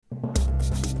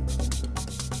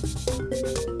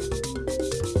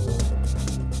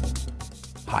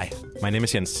Hi, my name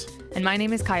is Jens. And my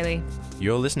name is Kylie.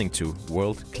 You're listening to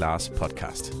World Class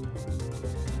Podcast.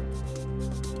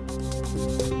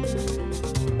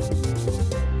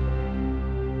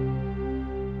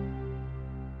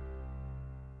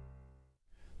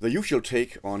 The usual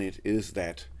take on it is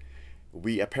that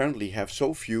we apparently have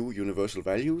so few universal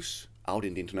values out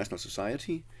in the international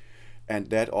society, and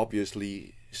that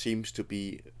obviously seems to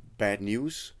be bad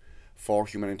news for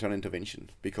humanitarian intervention,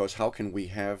 because how can we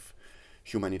have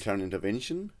humanitarian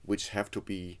intervention which has to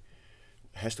be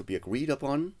agreed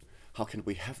upon? How can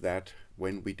we have that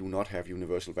when we do not have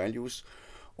universal values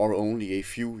or only a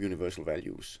few universal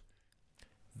values?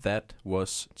 That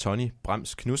was Tony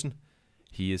Brems Knudsen.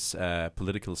 He is a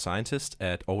political scientist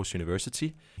at Aarhus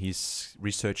University. He's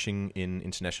researching in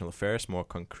international affairs, more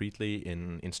concretely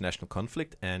in international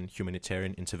conflict and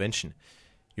humanitarian intervention.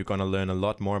 You're going to learn a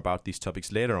lot more about these topics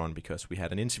later on because we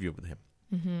had an interview with him.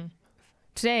 Mm-hmm.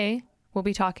 Today, we'll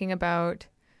be talking about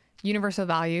universal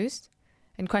values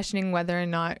and questioning whether or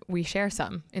not we share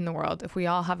some in the world, if we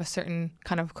all have a certain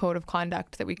kind of code of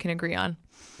conduct that we can agree on.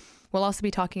 We'll also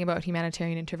be talking about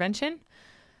humanitarian intervention,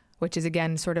 which is,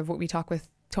 again, sort of what we talk with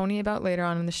Tony about later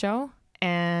on in the show,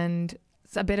 and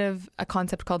it's a bit of a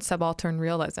concept called subaltern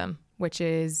realism, which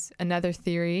is another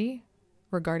theory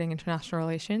regarding international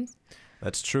relations.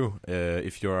 That's true.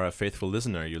 If you're a faithful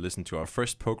listener, you listen to our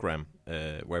first program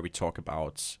where we talk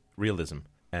about realism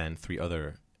and 3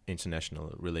 other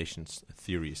international relations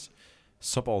theories.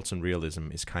 Subaltern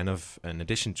realism is kind of an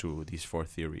addition to these 4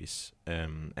 theories.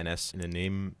 And as the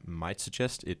name might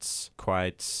suggest, it's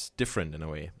quite different in a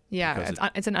way. Yeah,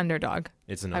 it's an underdog.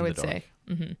 It's an underdog, I would say.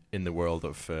 Mm-hmm. In the world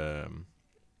of...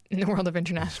 in the world of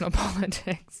international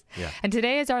politics. Yeah. And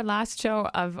today is our last show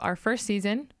of our first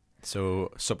season.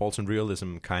 So subaltern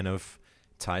realism kind of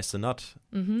ties the knot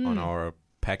on our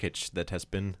package that has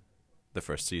been the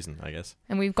first season, I guess.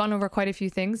 And we've gone over quite a few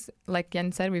things. Like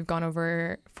Jens said, we've gone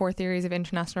over 4 theories of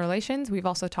international relations. We've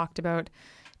also talked about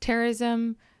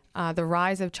terrorism, the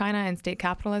rise of China and state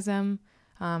capitalism,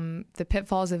 the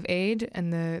pitfalls of aid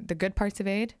and the good parts of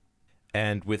aid.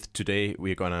 And with today,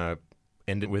 we're going to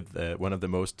end it with one of the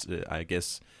most, I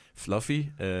guess,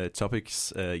 fluffy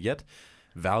topics yet,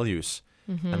 values.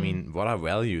 Mm-hmm. I mean, what are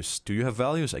values? Do you have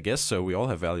values? I guess so. We all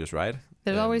have values, right?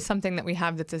 There's always something that we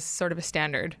have that's a sort of a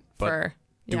standard for...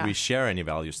 Do we share any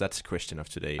values? That's the question of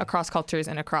today. Across cultures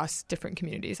and across different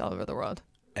communities all over the world.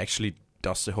 Actually,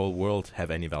 does the whole world have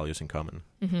any values in common?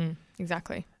 Mm-hmm.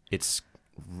 Exactly. It's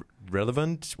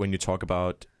relevant when you talk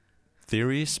about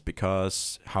theories,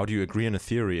 because how do you agree on a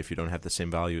theory if you don't have the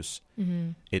same values? Mm-hmm.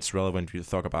 It's relevant when you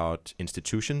talk about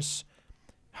institutions.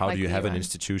 How do you have an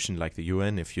institution like the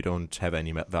UN if you don't have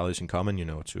any values in common,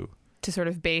 to sort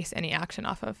of base any action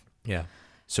off of? Yeah.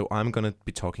 So I'm going to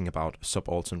be talking about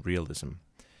subaltern realism.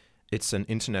 It's an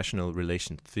international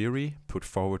relation theory put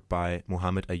forward by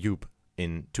Mohammed Ayub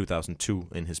in 2002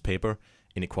 in his paper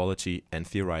Inequality and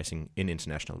Theorizing in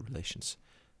International Relations,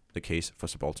 the case for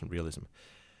subaltern realism.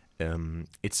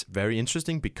 It's very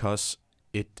interesting because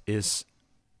it is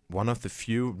one of the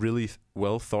few really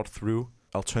well thought through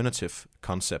alternative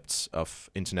concepts of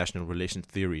international relations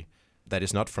theory that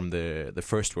is not from the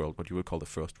first world, what you would call the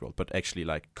first world, but actually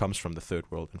comes from the third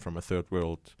world and from a third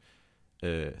world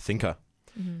thinker.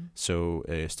 Mm-hmm. So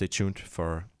stay tuned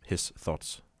for his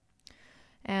thoughts.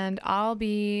 And I'll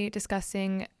be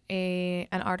discussing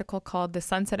an article called The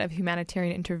Sunset of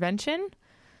Humanitarian Intervention,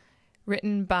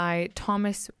 written by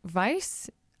Thomas Weiss,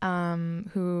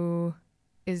 who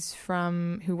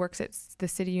works at the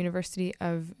City University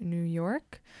of New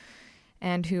York,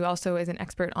 and who also is an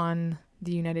expert on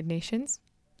the United Nations.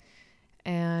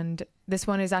 And this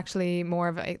one is actually more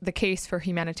of the case for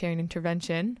humanitarian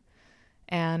intervention,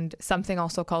 and something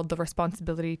also called the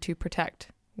responsibility to protect,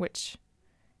 which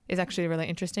is actually really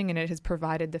interesting, and it has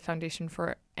provided the foundation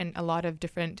for a lot of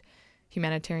different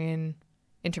humanitarian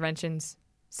interventions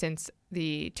since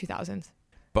the 2000s.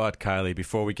 But Kylie,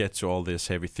 before we get to all this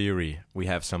heavy theory, we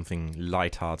have something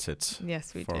lighthearted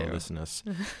for our listeners.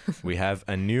 We have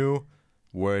a new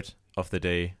word of the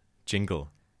day jingle.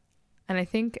 And I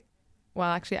think, well,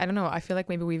 actually, I don't know. I feel like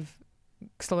maybe we've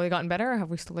slowly gotten better, or have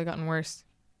we slowly gotten worse?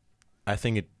 I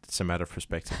think it's a matter of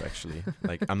perspective, actually.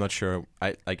 I'm not sure.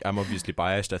 I'm obviously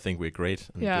biased. I think we're great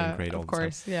and doing great all the time. Of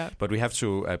course, yeah. But we have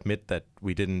to admit that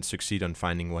we didn't succeed on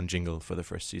finding one jingle for the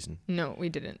first season. No, we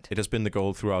didn't. It has been the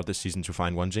goal throughout this season to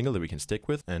find one jingle that we can stick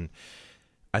with, and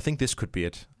I think this could be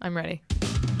it. I'm ready.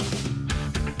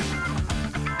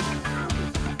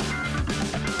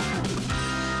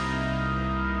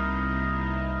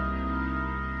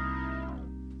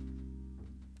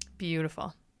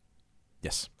 Beautiful.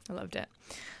 Yes. I loved it.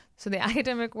 So the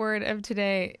academic word of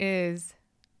today is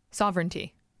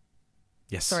sovereignty.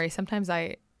 Yes. Sorry, sometimes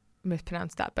I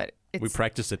mispronounce that, but it's We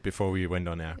practiced it before we went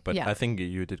on air, but Yeah. I think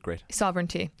you did great.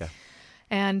 sovereignty. Yeah.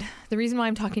 And the reason why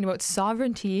I'm talking about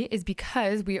sovereignty is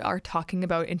because we are talking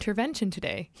about intervention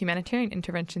today, humanitarian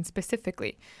intervention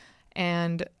specifically.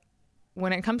 And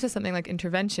when it comes to something like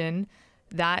intervention,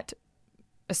 that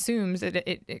assumes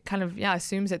it kind of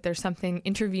assumes that there's something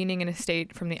intervening in a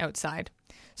state from the outside.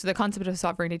 So the concept of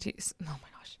sovereignty,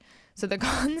 So the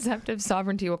concept of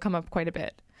sovereignty will come up quite a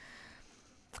bit.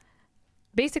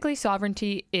 Basically,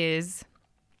 sovereignty is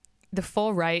the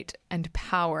full right and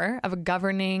power of a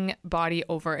governing body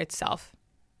over itself.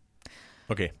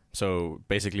 Okay, so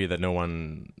basically that no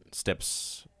one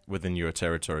steps within your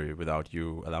territory without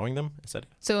you allowing them, is that it?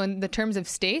 So in the terms of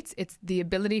states, it's the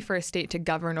ability for a state to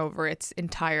govern over its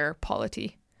entire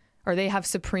polity, or they have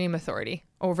supreme authority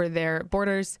over their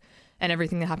borders and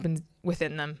everything that happens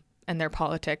within them and their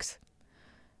politics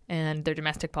and their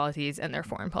domestic policies and their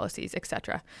foreign policies,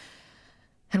 etc.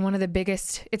 And one of the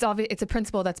biggest, it's a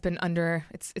principle that's been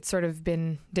it's sort of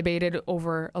been debated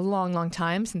over a long, long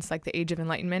time, since like the Age of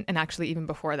Enlightenment, and actually even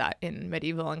before that in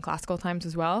medieval and classical times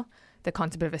as well. The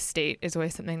concept of a state is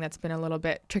always something that's been a little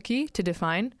bit tricky to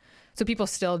define. So people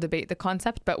still debate the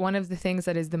concept, but one of the things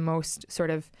that is the most sort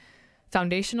of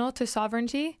foundational to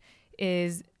sovereignty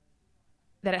is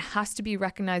that it has to be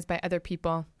recognized by other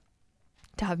people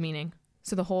to have meaning.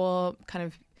 So the whole kind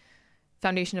of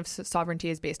foundation of sovereignty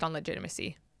is based on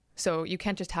legitimacy. So you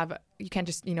can't just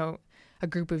a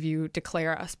group of you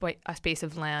declare a space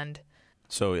of land.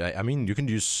 So, I mean, you can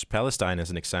use Palestine as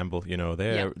an example. You know,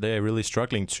 they're really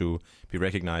struggling to be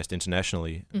recognized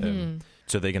internationally,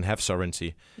 so they can have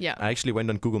sovereignty. Yeah. I actually went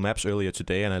on Google Maps earlier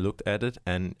today and I looked at it,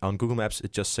 and on Google Maps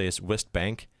it just says West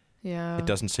Bank. Yeah. It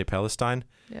doesn't say Palestine.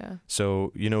 Yeah.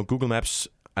 So, you know, Google Maps,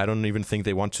 I don't even think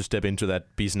they want to step into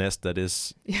that bee's nest that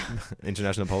is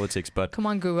international politics. But come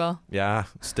on, Google. Yeah,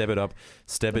 step it up,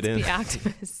 step it in. Be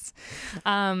activists.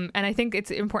 And I think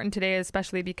it's important today,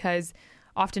 especially because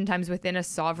oftentimes within a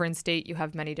sovereign state, you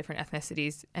have many different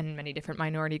ethnicities and many different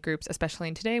minority groups, especially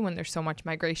in today when there's so much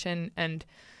migration and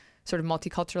sort of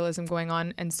multiculturalism going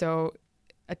on. And so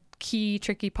a key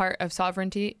tricky part of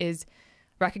sovereignty is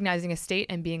recognizing a state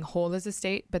and being whole as a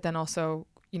state, but then also,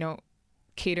 you know,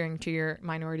 catering to your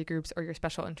minority groups or your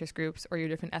special interest groups or your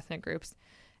different ethnic groups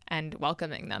and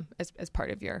welcoming them as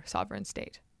part of your sovereign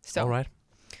state. So, all right.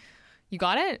 You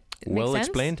got it? Well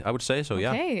explained, I would say. So,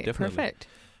 yeah, definitely. Perfect.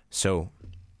 So,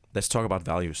 let's talk about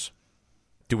values.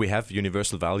 Do we have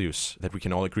universal values that we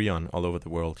can all agree on all over the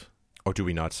world, or do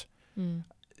we not?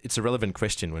 It's a relevant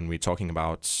question when we're talking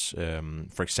about,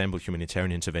 for example,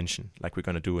 humanitarian intervention, like we're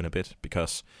going to do in a bit,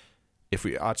 because if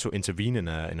we are to intervene in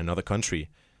another country,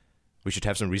 we should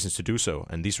have some reasons to do so.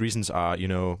 And these reasons are, you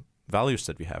know, values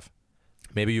that we have.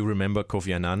 Maybe you remember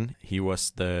Kofi Annan. He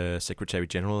was the Secretary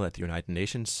General at the United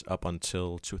Nations up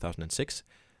until 2006.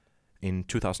 In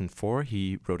 2004,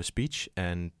 he wrote a speech,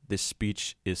 and this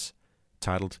speech is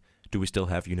titled, "Do We Still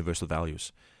Have Universal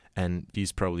Values?" And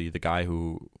he's probably the guy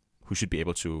who should be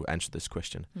able to answer this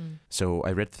question. So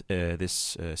I read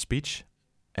this speech,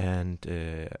 and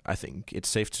I think it's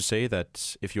safe to say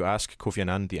that if you ask Kofi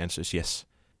Annan, the answer is yes.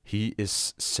 He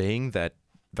is saying that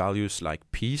values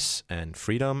like peace and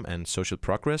freedom and social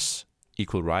progress,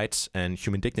 equal rights and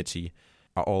human dignity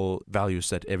are all values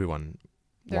that everyone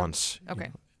wants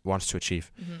to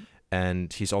achieve.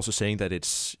 And he's also saying that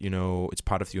it's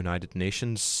part of the United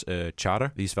Nations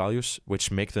Charter, these values, which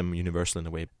make them universal in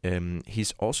a way.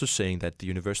 He's also saying that the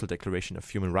Universal Declaration of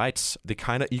Human Rights, they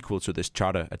kind of equal to this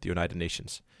charter at the United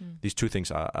Nations. These two things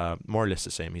are more or less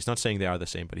the same. He's not saying they are the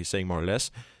same, but he's saying more or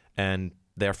less. And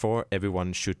therefore,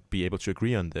 everyone should be able to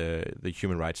agree on the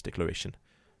Human Rights Declaration.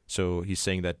 So he's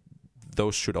saying that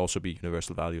those should also be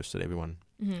universal values that everyone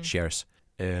shares.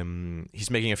 He's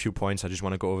making a few points. I just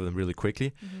want to go over them really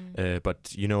quickly.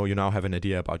 But you now have an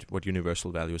idea about what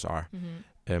universal values are.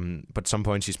 But some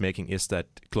points he's making is that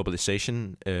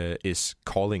globalization is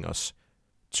calling us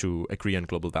to agree on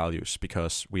global values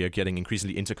because we are getting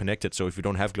increasingly interconnected. So if we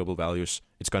don't have global values,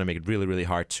 it's going to make it really, really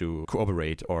hard to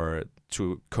cooperate or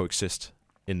to coexist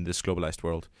in this globalized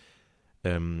world.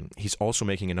 He's also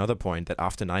making another point that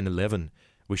after 9/11,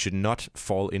 we should not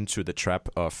fall into the trap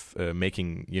of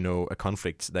making, a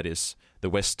conflict that is the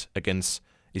West against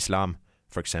Islam,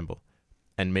 for example,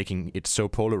 and making it so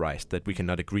polarized that we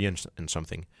cannot agree on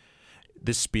something.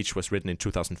 This speech was written in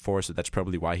 2004, so that's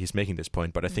probably why he's making this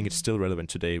point, but I think it's still relevant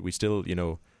today. We still,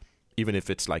 even if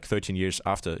it's like 13 years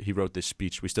after he wrote this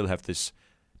speech, we still have this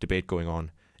debate going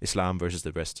on, Islam versus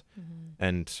the West.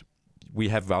 And we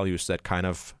have values that kind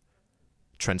of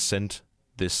transcend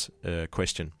this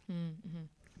question.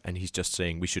 And he's just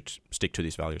saying we should stick to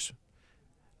these values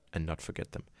and not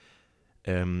forget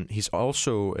them. He's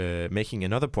also making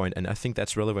another point, and I think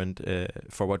that's relevant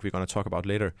for what we're going to talk about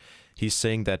later. He's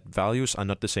saying that values are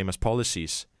not the same as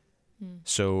policies.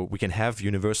 So we can have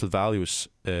universal values,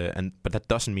 but that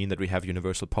doesn't mean that we have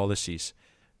universal policies.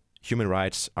 Human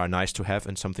rights are nice to have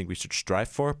and something we should strive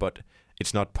for, but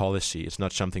it's not policy. It's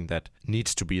not something that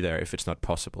needs to be there if it's not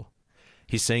possible.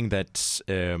 He's saying that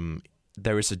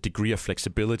there is a degree of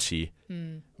flexibility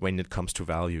when it comes to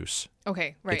values.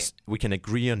 Okay, right. We can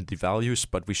agree on the values,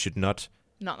 but we should not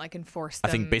like enforce them.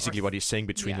 I think basically what he's saying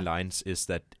between lines is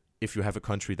that if you have a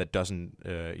country that doesn't,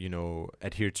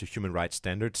 adhere to human rights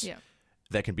standards,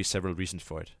 there can be several reasons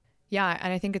for it. Yeah,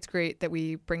 and I think it's great that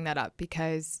we bring that up,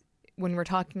 because when we're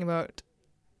talking about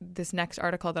this next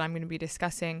article that I'm going to be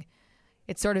discussing,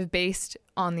 it's sort of based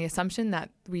on the assumption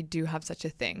that we do have such a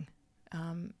thing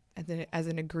as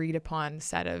an agreed upon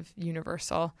set of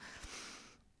universal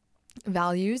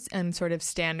values and sort of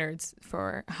standards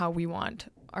for how we want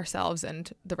ourselves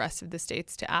and the rest of the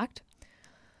states to act.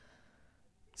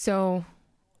 So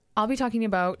I'll be talking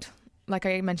about, like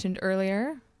I mentioned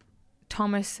earlier,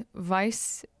 Thomas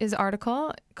Weiss's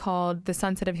article called The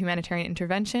Sunset of Humanitarian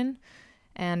Intervention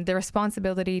and the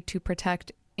Responsibility to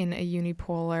Protect in a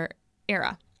Unipolar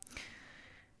Era.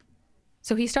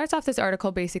 So he starts off this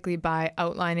article basically by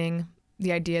outlining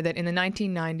the idea that in the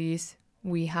 1990s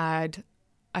we had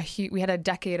a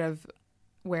decade of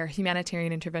where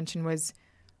humanitarian intervention was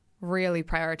really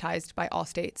prioritized by all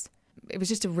states. It was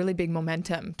just a really big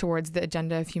momentum towards the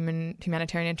agenda of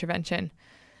humanitarian intervention.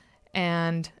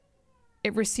 And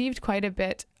it received quite a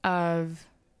bit of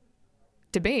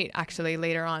debate actually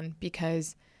later on,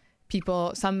 because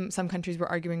some countries were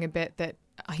arguing a bit that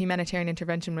humanitarian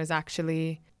intervention was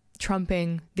actually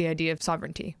trumping the idea of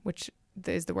sovereignty, which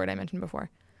is the word I mentioned before.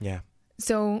 Yeah.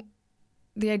 So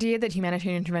the idea that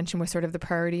humanitarian intervention was sort of the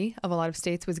priority of a lot of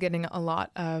states was getting a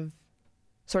lot of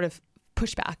sort of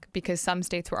pushback, because some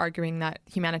states were arguing that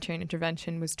humanitarian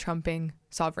intervention was trumping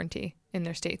sovereignty in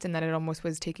their states and that it almost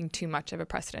was taking too much of a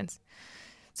precedence.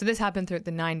 So this happened throughout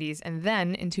the 90s. And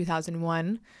then in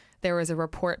 2001, there was a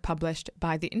report published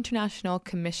by the International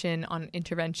Commission on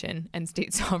Intervention and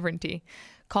State Sovereignty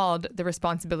called The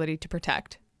Responsibility to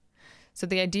Protect. So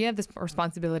the idea of this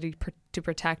responsibility to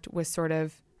protect was sort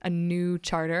of a new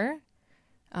charter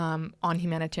on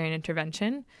humanitarian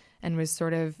intervention, and was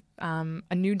sort of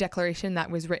a new declaration that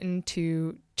was written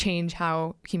to change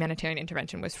how humanitarian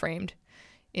intervention was framed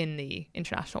in the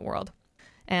international world.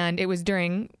 And it was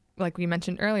during, like we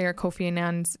mentioned earlier, Kofi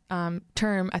Annan's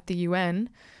term at the UN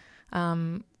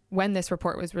when this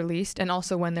report was released, and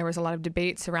also when there was a lot of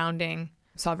debate surrounding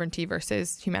sovereignty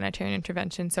versus humanitarian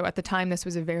intervention. So at the time, this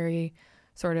was a very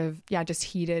sort of, just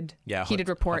heated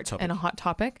report and a hot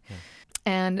topic. Yeah.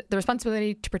 And the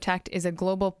responsibility to protect is a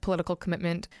global political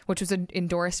commitment, which was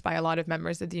endorsed by a lot of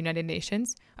members of the United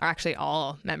Nations, or actually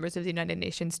all members of the United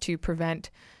Nations, to prevent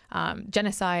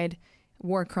genocide,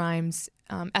 war crimes,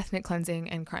 ethnic cleansing,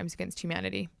 and crimes against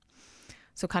humanity.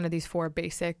 So kind of these 4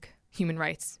 basic human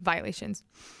rights violations.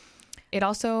 It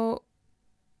also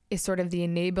is sort of the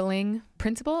enabling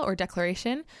principle or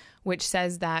declaration, which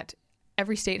says that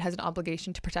every state has an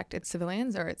obligation to protect its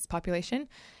civilians or its population.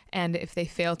 And if they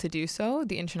fail to do so,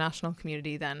 the international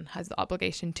community then has the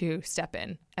obligation to step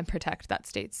in and protect that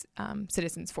state's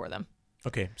citizens for them.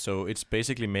 Okay, so it's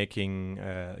basically making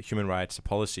human rights a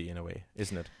policy in a way,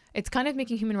 isn't it? It's kind of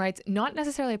making human rights not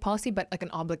necessarily a policy, but like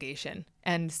an obligation,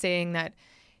 and saying that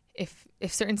if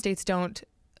certain states don't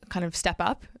kind of step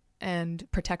up and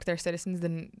protect their citizens,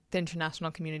 then the international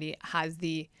community has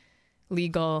the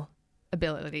legal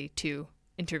ability to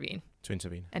intervene.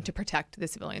 And to protect the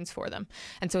civilians for them.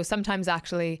 And so sometimes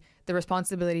actually the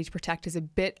responsibility to protect is a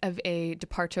bit of a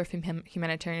departure from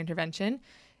humanitarian intervention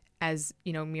as,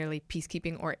 merely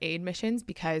peacekeeping or aid missions,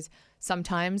 because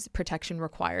sometimes protection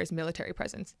requires military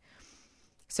presence.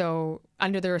 So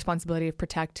under the responsibility of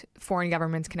protect, foreign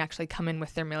governments can actually come in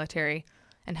with their military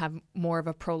and have more of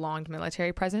a prolonged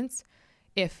military presence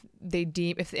if the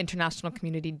international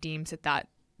community deems that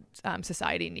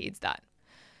society needs that.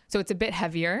 So it's a bit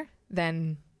heavier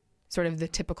than sort of the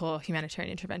typical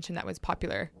humanitarian intervention that was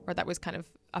popular, or that was kind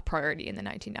of a priority in the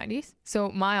 1990s. So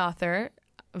my author,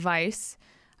 Weiss,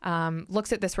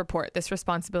 looks at this report, this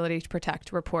Responsibility to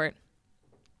Protect report,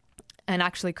 and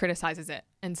actually criticizes it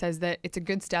and says that it's a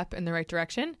good step in the right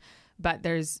direction, but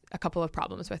there's a couple of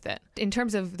problems with it. In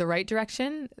terms of the right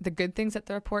direction, the good things that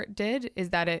the report did is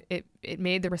that it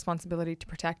made the responsibility to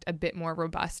protect a bit more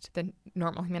robust than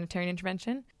normal humanitarian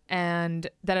intervention, and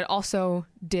that it also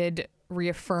did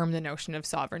reaffirm the notion of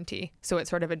sovereignty. So it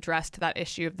sort of addressed that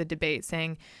issue of the debate,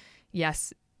 saying,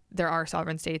 yes, there are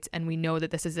sovereign states, and we know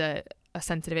that this is a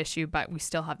sensitive issue, but we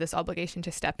still have this obligation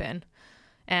to step in.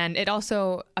 And it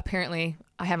also, apparently,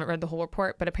 I haven't read the whole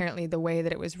report, but apparently the way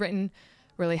that it was written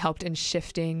really helped in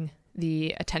shifting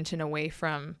the attention away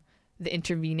from the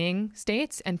intervening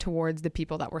states and towards the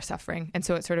people that were suffering. And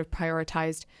so it sort of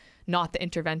prioritized not the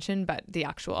intervention, but the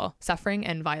actual suffering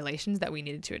and violations that we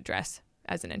needed to address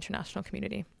as an international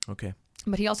community. Okay.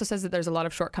 But he also says that there's a lot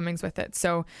of shortcomings with it.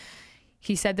 So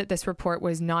he said that this report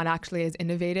was not actually as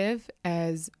innovative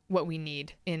as what we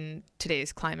need in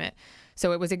today's climate.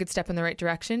 So it was a good step in the right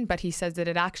direction, but he says that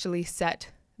it actually set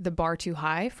the bar too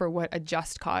high for what a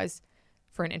just cause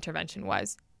for an intervention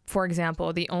was. For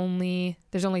example,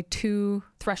 there's only 2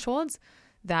 thresholds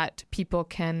that people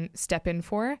can step in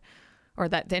for, or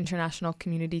that the international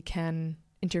community can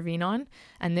intervene on.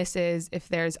 And this is if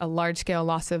there's a large-scale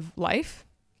loss of life,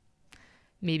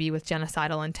 maybe with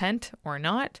genocidal intent or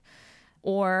not,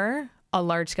 or a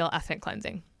large-scale ethnic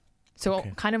cleansing. So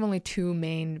kind of only 2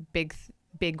 main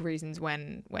big reasons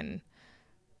when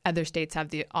other states have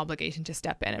the obligation to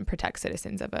step in and protect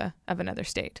citizens of another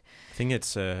state. I think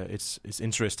it's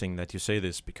interesting that you say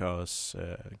this, because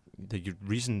the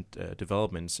recent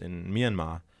developments in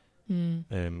Myanmar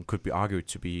could be argued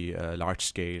to be a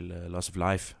large-scale loss of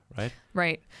life, right?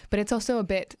 Right. But it's also a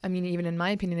bit, I mean, even in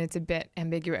my opinion, it's a bit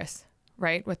ambiguous,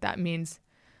 right? What that means.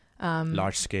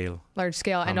 Large scale.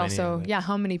 And also,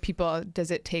 how many people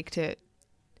does it take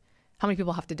how many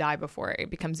people have to die before it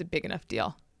becomes a big enough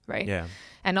deal, right? Yeah.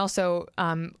 And also,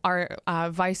 our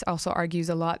Vice also argues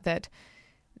a lot that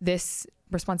this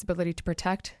responsibility to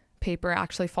protect paper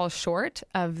actually falls short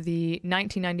of the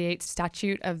 1998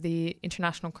 statute of the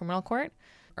International Criminal Court,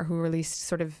 or who released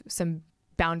sort of some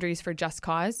boundaries for just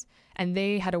cause. And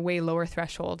they had a way lower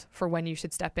threshold for when you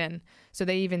should step in. So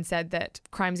they even said that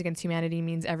crimes against humanity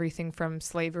means everything from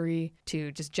slavery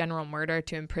to just general murder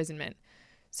to imprisonment.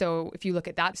 So if you look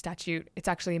at that statute, it's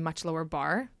actually a much lower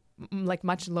bar, like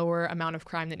much lower amount of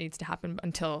crime that needs to happen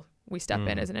until we step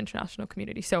in as an international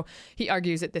community. So he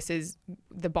argues that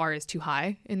the bar is too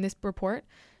high in this report,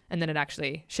 and then it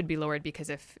actually should be lowered, because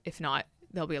if not,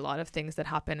 there'll be a lot of things that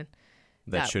happen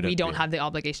that we don't have the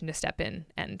obligation to step in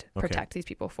and protect these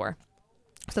people for.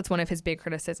 So that's one of his big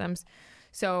criticisms.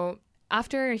 So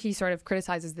after he sort of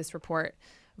criticizes this report,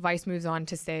 Vice moves on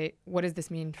to say, what does this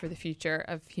mean for the future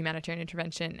of humanitarian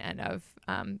intervention and of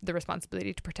the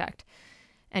responsibility to protect?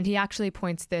 And he actually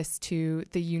points this to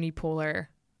the unipolar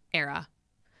era,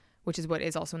 which is what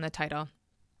is also in the title.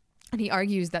 And he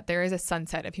argues that there is a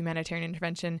sunset of humanitarian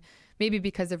intervention, maybe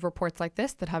because of reports like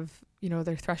this that have,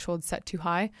 their thresholds set too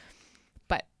high,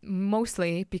 but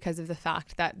mostly because of the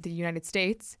fact that the United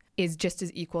States is just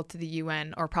as equal to the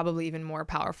UN, or probably even more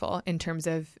powerful in terms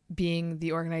of being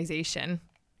the organization,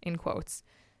 in quotes,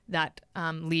 that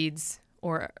leads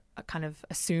or kind of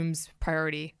assumes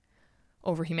priority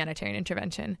over humanitarian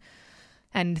intervention.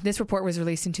 And this report was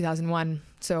released in 2001.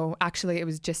 So actually it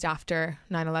was just after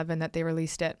 9/11 that they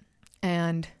released it.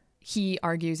 And he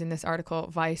argues in this article,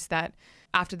 Vice, that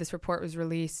after this report was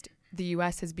released, the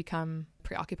US has become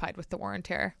preoccupied with the war on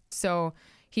terror. So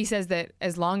he says that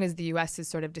as long as the US is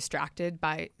sort of distracted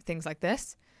by things like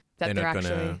this, that they're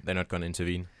not gonna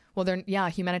intervene. Well,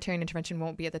 humanitarian intervention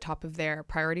won't be at the top of their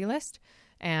priority list.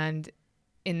 And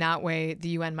in that way, the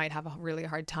UN might have a really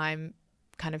hard time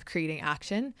kind of creating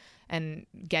action and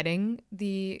getting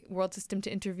the world system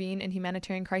to intervene in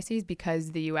humanitarian crises,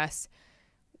 because the US,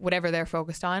 whatever they're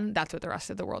focused on, that's what the rest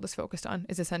of the world is focused on,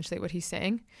 is essentially what he's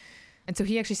saying. And so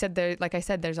he actually said that, like I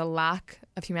said, there's a lack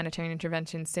of humanitarian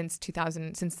intervention since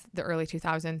the early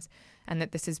 2000s, and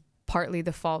that this is partly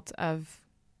the fault of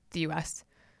the US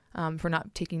for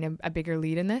not taking a bigger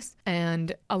lead in this.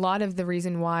 And a lot of the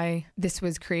reason why this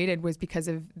was created was because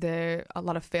of a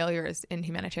lot of failures in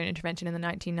humanitarian intervention in the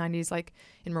 1990s, like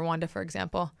in Rwanda, for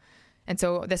example. And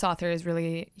so this author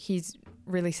he's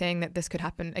really saying that this could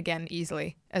happen again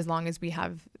easily, as long as we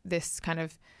have this kind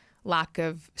of lack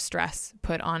of stress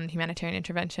put on humanitarian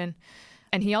intervention.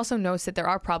 And he also notes that there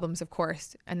are problems, of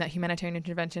course, and that humanitarian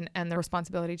intervention and the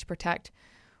responsibility to protect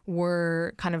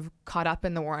were kind of caught up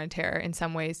in the war on terror in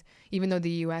some ways. Even though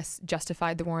the US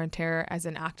justified the war on terror as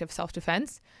an act of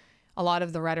self-defense, a lot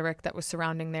of the rhetoric that was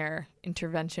surrounding their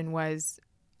intervention was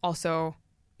also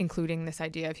including this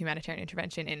idea of humanitarian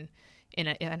intervention in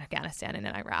Afghanistan and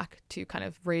in Iraq to kind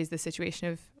of raise the situation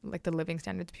of like the living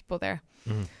standards of people there.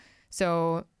 Mm-hmm.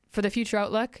 So for the future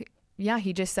outlook,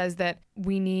 he just says that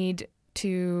we need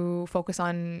to focus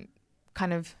on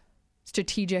kind of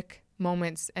strategic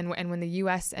moments, and when the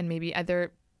US and maybe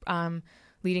other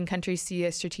leading countries see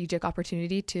a strategic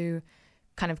opportunity to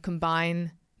kind of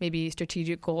combine maybe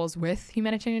strategic goals with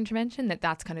humanitarian intervention,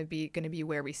 that's kind of going to be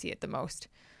where we see it the most,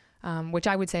 which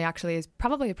I would say actually is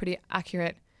probably a pretty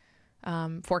accurate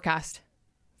forecast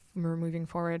for moving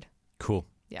forward. Cool.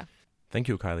 Yeah. Thank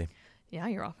you, Kylie. Yeah,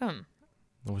 you're welcome.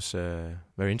 It was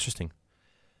very interesting.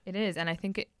 It is, and I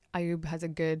think Ayub has a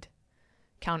good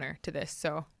counter to this,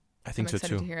 so I think I'm so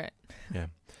excited too. to hear it. Yeah.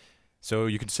 So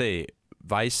you could say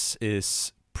Weiss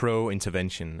is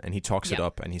pro-intervention, and he talks it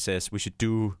up, and he says we should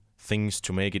do things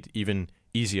to make it even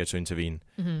easier to intervene,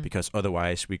 because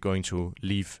otherwise we're going to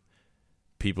leave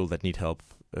people that need help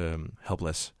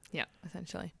helpless. Yeah,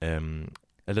 essentially.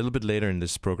 A little bit later in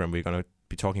this program, we're going to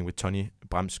be talking with Tony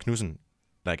Brams Knudsen,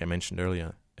 like I mentioned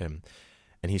earlier,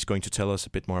 and he's going to tell us a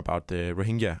bit more about the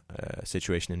Rohingya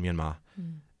situation in Myanmar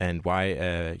and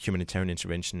why humanitarian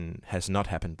intervention has not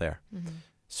happened there.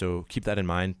 So keep that in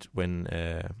mind when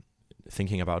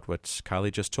thinking about what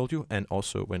Kylie just told you, and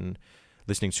also when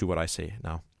listening to what I say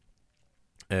now.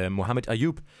 Mohammed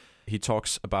Ayub, he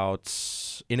talks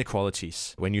about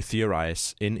inequalities when you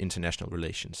theorize in international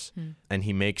relations. And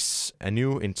he makes a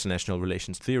new international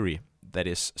relations theory that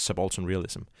is subaltern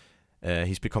realism.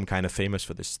 He's become kind of famous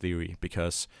for this theory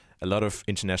because a lot of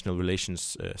international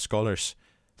relations scholars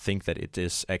think that it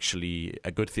is actually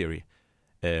a good theory.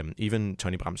 Even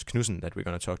Tony Brams Knudsen, that we're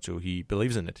going to talk to, he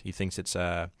believes in it. He thinks it's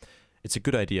a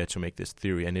good idea to make this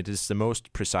theory, and it is the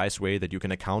most precise way that you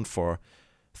can account for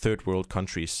third world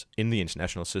countries in the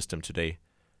international system today.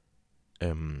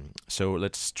 So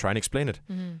let's try and explain it.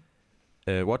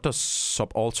 What does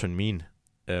subaltern mean?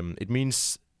 It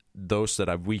means those that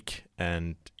are weak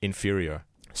and inferior.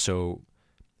 So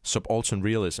subaltern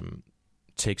realism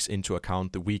takes into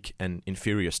account the weak and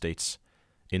inferior states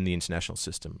in the international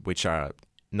system, which are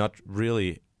not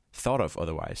really thought of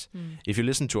otherwise. If you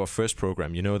listen to our first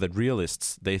program, you know that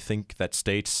realists, they think that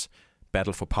states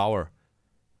battle for power.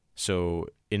 So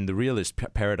in the realist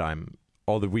paradigm,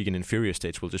 all the weak and inferior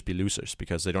states will just be losers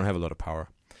because they don't have a lot of power.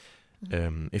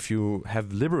 If you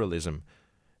have liberalism,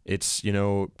 it's,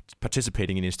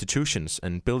 participating in institutions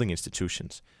and building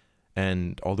institutions.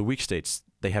 And all the weak states,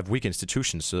 they have weak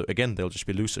institutions. So again, they'll just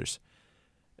be losers.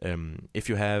 If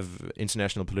you have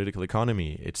international political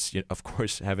economy, it's, of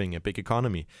course, having a big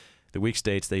economy. The weak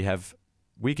states, they have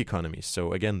weak economies.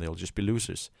 So again, they'll just be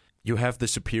losers. You have the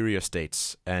superior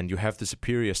states and you have the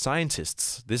superior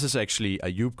scientists. This is actually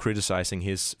Ayub criticizing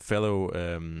his fellow,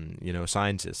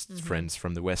 scientists, friends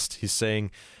from the West. He's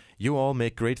saying, you all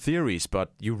make great theories,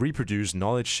 but you reproduce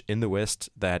knowledge in the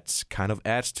West that kind of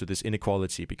adds to this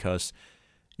inequality because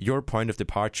your point of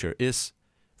departure is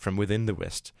from within the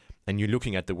West. And you're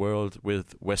looking at the world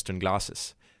with Western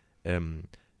glasses. And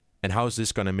how is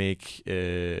this going to make,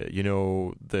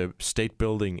 the state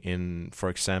building in, for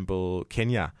example,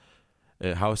 Kenya?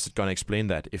 How is it going to explain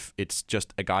that if it's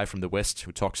just a guy from the West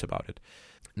who talks about it?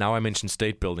 Now I mentioned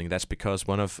state building. That's because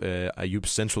one of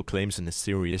Ayub's central claims in his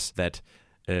theory is that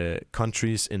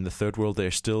countries in the third world,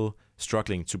 they're still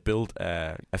struggling to build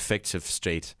an effective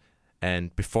state.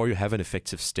 And before you have an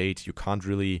effective state, you can't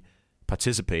really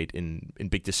participate in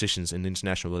big decisions in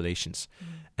international relations.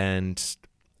 And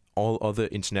all other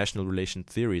international relation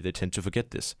theory, they tend to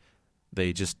forget this.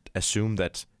 They just assume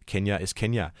that Kenya is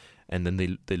Kenya, and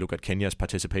then they look at Kenya's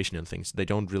participation in things. They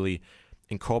don't really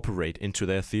incorporate into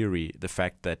their theory the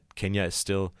fact that Kenya is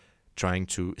still trying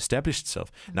to establish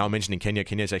itself. Now mentioning Kenya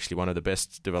is actually one of the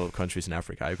best developed countries in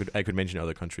Africa. I could mention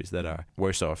other countries that are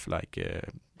worse off, like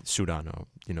Sudan, or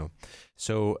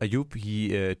So Ayub,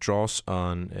 he draws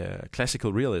on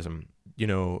classical realism.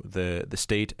 The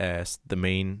state as the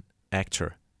main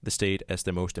actor, the state as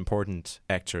the most important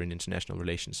actor in international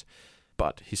relations.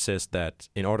 But he says that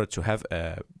in order to have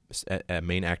a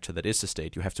main actor that is the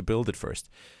state, you have to build it first.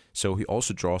 So he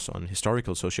also draws on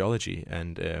historical sociology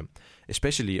and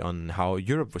especially on how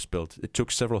Europe was built. It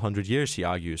took several hundred years, he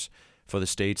argues, for the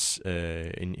states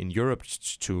in Europe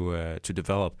to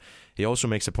develop. He also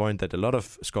makes a point that a lot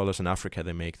of scholars in Africa,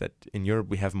 they make that in Europe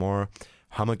we have more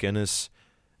homogeneous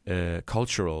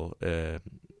cultural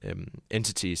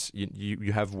entities.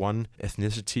 You have one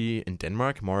ethnicity in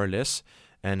Denmark, more or less,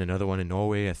 and another one in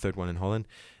Norway, a third one in Holland.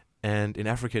 And in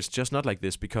Africa, it's just not like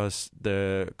this because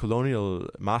the colonial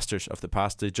masters of the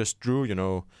past, they just drew,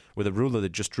 with a ruler, they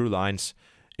just drew lines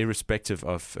irrespective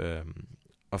of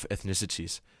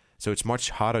ethnicities. So it's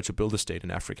much harder to build a state in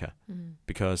Africa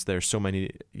because there's so many,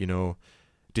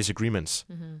 disagreements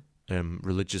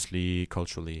religiously,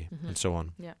 culturally, and so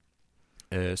on. Yeah.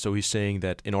 So he's saying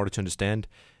that in order to understand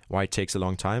why it takes a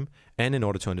long time and in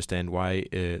order to understand why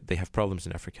they have problems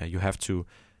in Africa, you have to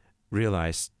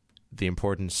realize the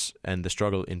importance and the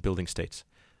struggle in building states.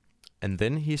 And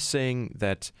then he's saying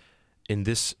that in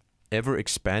this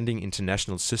ever-expanding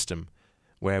international system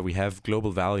where we have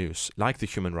global values like the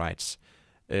human rights,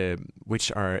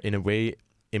 which are in a way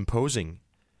imposing,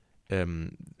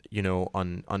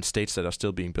 on states that are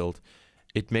still being built,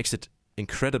 it makes it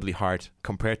incredibly hard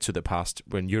compared to the past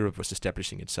when Europe was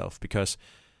establishing itself. Because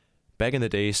back in the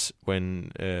days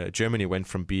when Germany went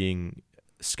from being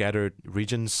scattered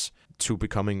regions to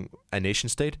becoming a nation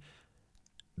state,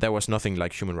 there was nothing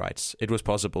like human rights. It was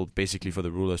possible basically for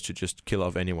the rulers to just kill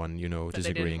off anyone, that disagreeing.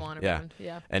 They didn't want around.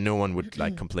 Yeah. And no one would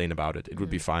complain about it. It would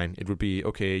be fine. It would be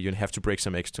okay. You have to break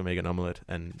some eggs to make an omelette,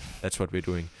 and that's what we're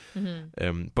doing.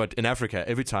 But in Africa,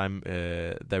 every time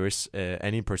there is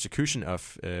any persecution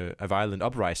of a violent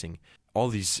uprising, all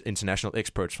these international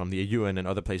experts from the UN and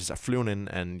other places are flown in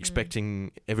and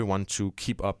expecting everyone to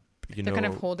keep up. They're kind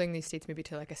of holding these states maybe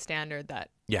to like a standard that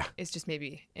is just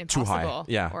maybe impossible. Too high.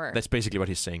 Yeah, that's basically what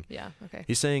he's saying. Yeah, okay.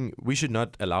 He's saying we should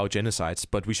not allow genocides,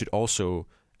 but we should also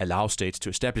allow states to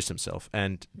establish themselves.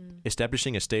 And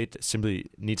establishing a state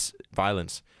simply needs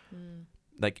violence.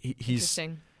 Like he's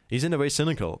in a way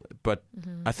cynical, but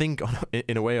I think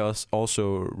in a way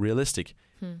also realistic.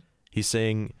 He's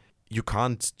saying you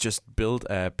can't just build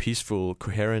a peaceful,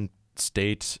 coherent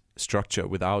state structure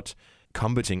without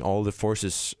combating all the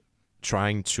forces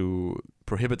trying to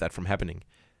prohibit that from happening,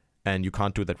 and you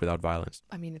can't do that without violence.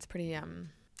 I mean, it's pretty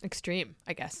extreme,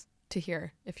 I guess, to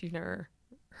hear if you've never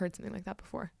heard something like that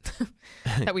before.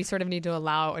 That we sort of need to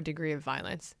allow a degree of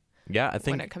violence. Yeah, I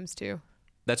think when it comes to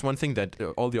that's one thing that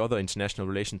all the other international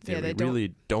relation theory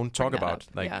really don't talk about.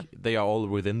 They are all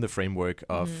within the framework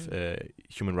of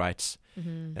human rights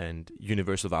and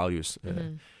universal values.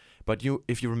 But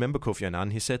if you remember Kofi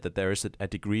Annan, he said that there is a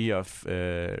degree of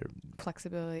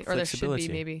flexibility, or there should be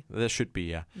maybe. There should be,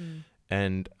 yeah.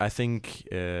 And I think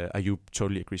Ayub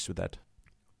totally agrees with that.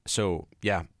 So,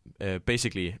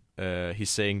 basically,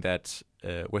 he's saying that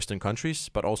Western countries,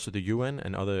 but also the UN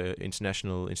and other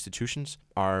international institutions,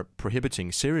 are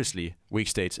prohibiting seriously weak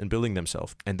states in building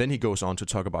themselves. And then he goes on to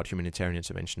talk about humanitarian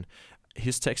intervention.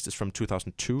 His text is from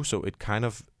 2002, so it kind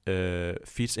of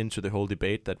feeds into the whole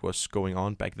debate that was going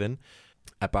on back then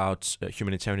about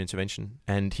humanitarian intervention.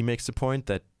 And he makes the point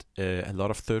that a lot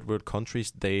of third world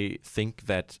countries, they think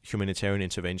that humanitarian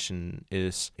intervention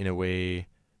is in a way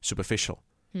superficial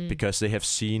because they have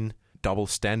seen double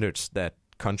standards that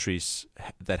countries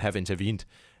that have intervened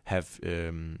have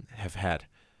had.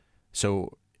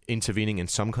 So intervening in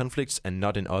some conflicts and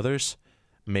not in others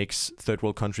makes third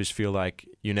world countries feel like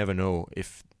you never know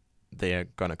if they are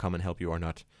gonna come and help you or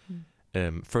not.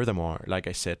 Furthermore, like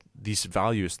I said, these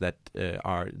values that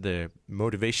are the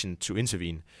motivation to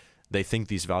intervene, they think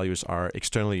these values are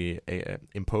externally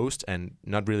imposed and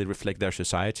not really reflect their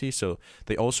society. So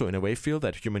they also, in a way, feel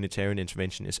that humanitarian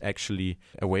intervention is actually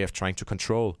a way of trying to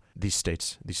control these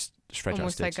states, these fragile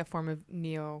almost states. Like a form of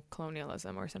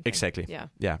neo-colonialism or something. Exactly.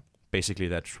 Yeah. Basically,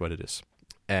 that's what it is.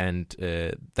 And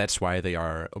that's why they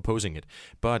are opposing it.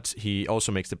 But he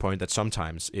also makes the point that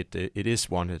sometimes it is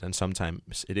wanted and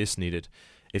sometimes it is needed.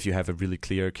 If you have a really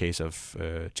clear case of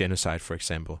genocide, for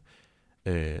example,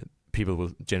 people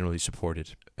will generally support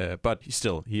it. But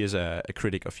he is a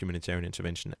critic of humanitarian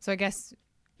intervention. So I guess,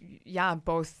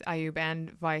 both Ayub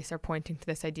and Weiss are pointing to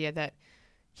this idea that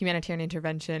humanitarian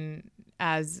intervention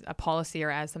as a policy or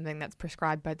as something that's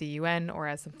prescribed by the UN or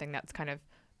as something that's kind of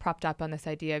propped up on this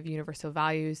idea of universal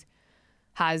values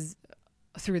has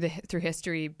through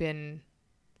history been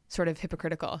sort of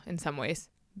hypocritical in some ways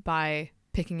by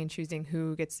picking and choosing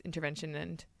who gets intervention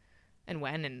and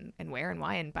when and where and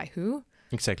why and by who.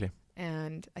 Exactly.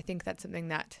 And I think that's something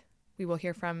that we will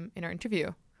hear from in our interview.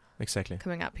 Exactly.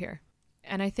 Coming up here.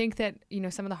 And I think that,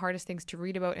 some of the hardest things to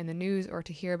read about in the news or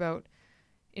to hear about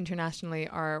internationally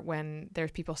are when there's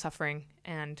people suffering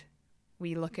and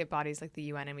we look at bodies like the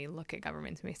UN and we look at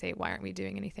governments and we say, why aren't we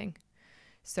doing anything?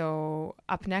 So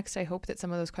up next, I hope that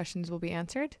some of those questions will be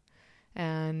answered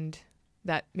and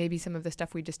that maybe some of the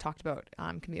stuff we just talked about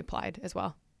can be applied as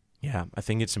well. Yeah, I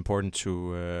think it's important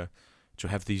to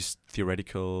have these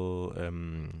theoretical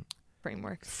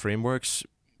frameworks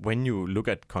when you look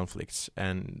at conflicts.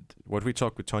 And what we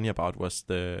talked with Tonja about was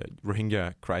the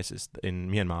Rohingya crisis in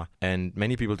Myanmar. And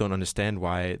many people don't understand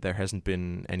why there hasn't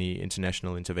been any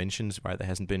international interventions, why there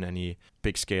hasn't been any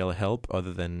big-scale help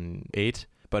other than aid.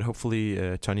 But hopefully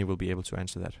Tonja will be able to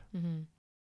answer that. Mm-hmm.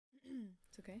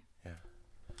 It's okay. Yeah.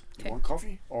 You want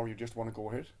coffee or you just want to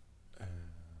go ahead?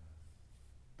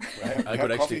 I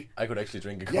could actually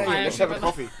drink a coffee. Yeah, let's have a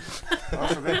coffee.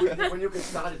 When you get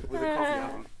started with the coffee,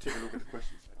 I will take a look at the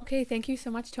questions. Okay, thank you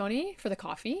so much, Tony, for the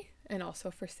coffee. and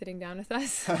also for sitting down with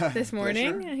us this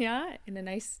morning. Yeah, in a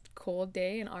nice cold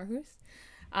day in Aarhus.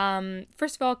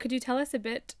 First of all, could you tell us a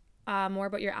bit more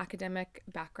about your academic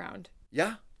background?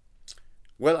 Yeah.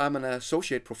 Well, I'm an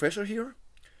associate professor here.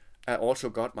 I also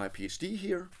got my PhD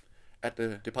here at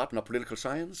the Department of Political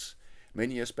Science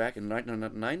many years back in the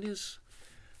 1990s.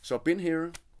 So I've been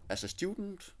here as a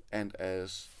student and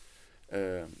as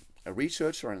a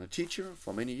researcher and a teacher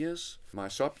for many years. My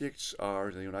subjects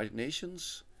are the United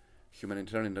Nations,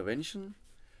 humanitarian intervention,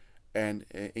 and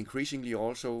increasingly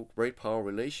also great power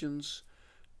relations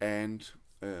and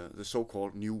the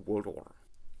so-called New World Order.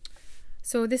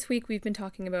 So this week we've been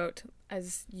talking about,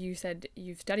 as you said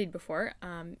you've studied before,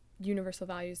 universal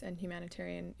values and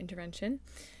humanitarian intervention.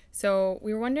 So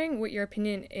we were wondering what your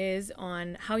opinion is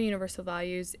on how universal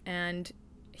values and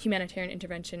humanitarian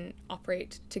intervention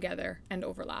operate together and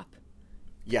overlap.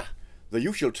 Yeah, the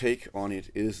usual take on it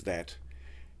is that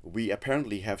we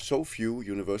apparently have so few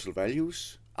universal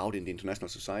values out in the international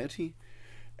society,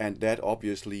 and that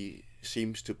obviously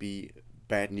seems to be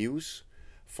bad news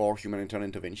for humanitarian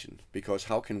intervention, because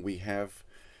how can we have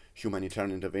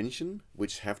humanitarian intervention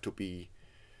which has to be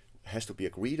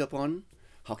agreed upon?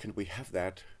 How can we have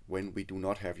that when we do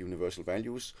not have universal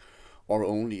values or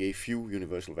only a few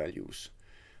universal values?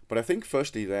 But I think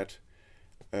firstly that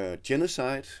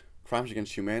genocide, crimes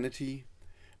against humanity,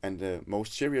 and the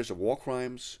most serious of war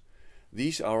crimes,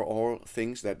 these are all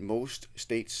things that most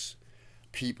states,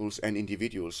 peoples and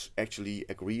individuals actually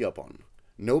agree upon.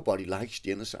 Nobody likes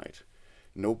genocide.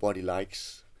 Nobody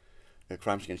likes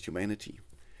crimes against humanity.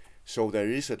 So there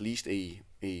is at least a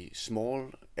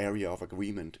small area of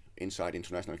agreement inside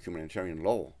international humanitarian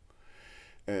law.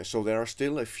 So there are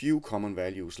still a few common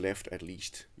values left, at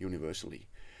least universally.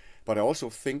 But I also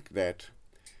think that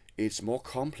it's more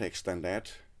complex than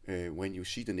that when you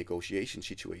see the negotiation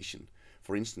situation,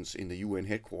 for instance, in the UN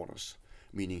headquarters,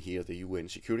 meaning here the UN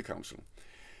Security Council,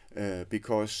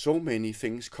 because so many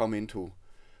things come into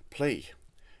play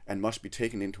and must be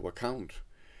taken into account.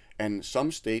 And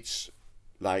some states,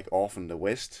 like often the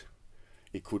West,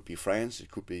 it could be France,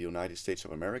 it could be the United States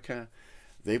of America,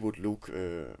 they would look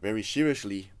very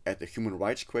seriously at the human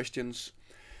rights questions.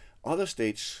 Other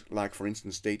states, like for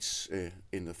instance states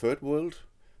in the third world,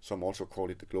 some also call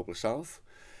it the global south,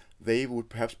 they would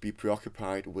perhaps be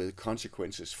preoccupied with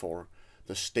consequences for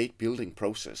the state building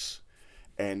process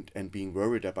and being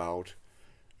worried about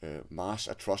mass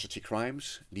atrocity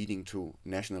crimes leading to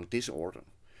national disorder.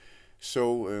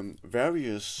 So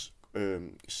various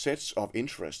sets of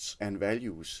interests and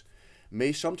values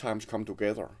may sometimes come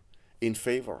together in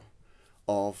favor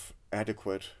of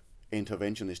adequate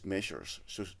interventionist measures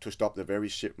to stop the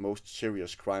very most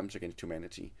serious crimes against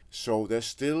humanity. So there's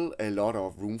still a lot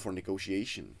of room for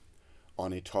negotiation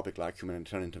on a topic like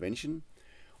humanitarian intervention,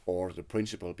 or the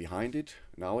principle behind it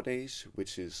nowadays,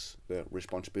 which is the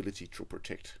responsibility to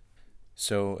protect.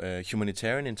 So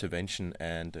humanitarian intervention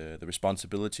and the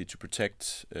responsibility to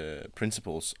protect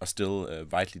principles are still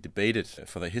widely debated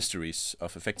for their histories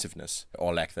of effectiveness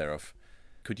or lack thereof.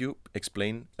 Could you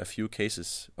explain a few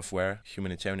cases of where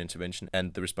humanitarian intervention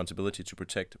and the responsibility to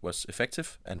protect was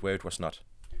effective and where it was not?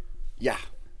 Yeah,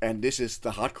 and this is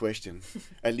the hard question,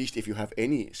 at least if you have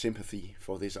any sympathy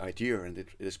for this idea and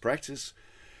this practice.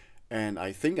 And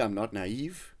I think I'm not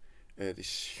naive.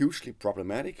 It's hugely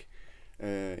problematic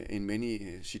in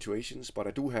many situations, but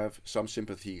I do have some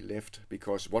sympathy left,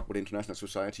 because what would international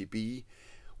society be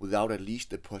without at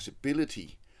least the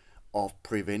possibility of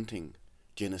preventing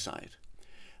genocide?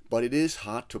 But it is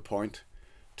hard to point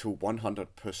to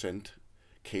 100%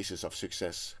 cases of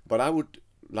success. But I would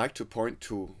like to point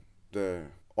to the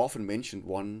often mentioned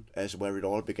one as where it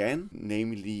all began,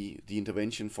 namely the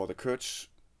intervention for the Kurds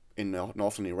in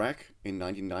northern Iraq in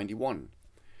 1991.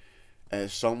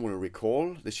 As some will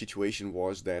recall, the situation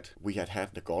was that we had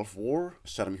had the Gulf War.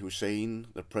 Saddam Hussein,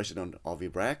 the president of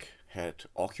Iraq, had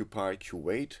occupied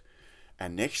Kuwait,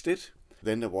 annexed it.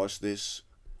 Then there was this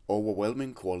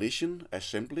overwhelming coalition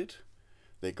assembled.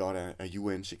 They got a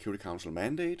UN Security Council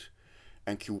mandate,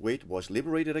 and Kuwait was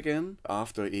liberated again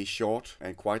after a short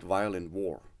and quite violent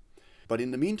war. But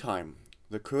in the meantime,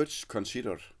 the Kurds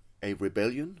considered a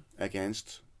rebellion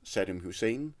against Saddam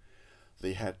Hussein.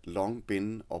 They had long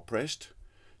been oppressed,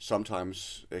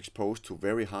 sometimes exposed to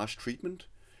very harsh treatment,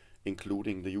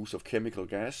 including the use of chemical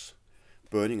gas,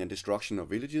 burning and destruction of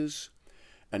villages.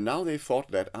 And now they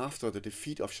thought that after the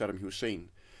defeat of Saddam Hussein,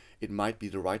 it might be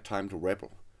the right time to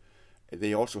rebel.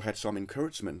 They also had some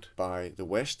encouragement by the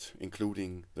West,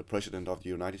 including the President of the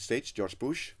United States, George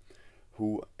Bush,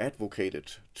 who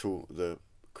advocated to the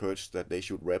Kurds that they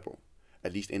should rebel.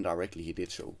 At least indirectly he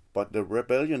did so. But the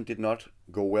rebellion did not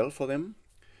go well for them.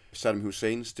 Saddam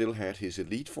Hussein still had his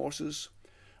elite forces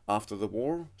after the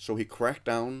war, so he cracked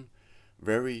down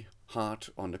very hard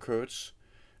on the Kurds,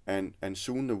 and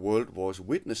soon the world was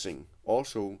witnessing,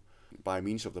 also by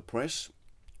means of the press,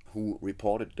 who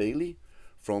reported daily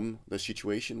from the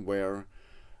situation where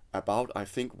about, I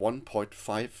think,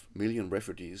 1.5 million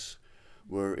refugees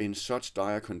were in such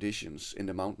dire conditions in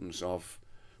the mountains of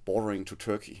bordering to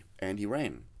Turkey and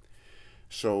Iran.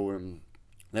 So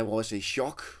there was a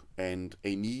shock and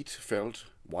a need felt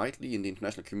widely in the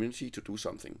international community to do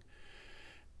something.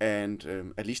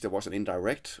 And at least there was an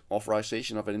indirect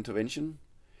authorization of an intervention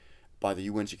by the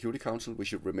UN Security Council. We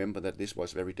should remember that this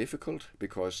was very difficult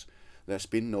because there's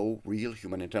been no real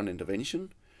humanitarian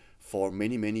intervention for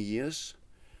many, many years.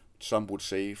 Some would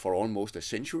say for almost a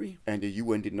century, and the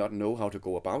UN did not know how to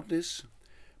go about this.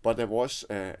 But there was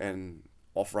an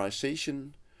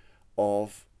authorization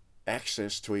of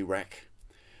access to Iraq,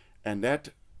 and that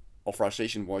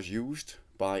authorization was used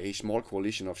by a small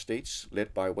coalition of states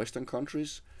led by Western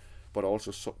countries, but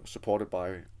also supported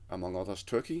by, among others,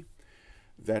 Turkey,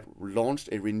 that launched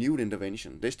a renewed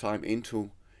intervention, this time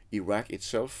into Iraq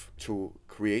itself, to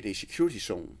create a security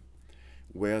zone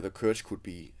where the Kurds could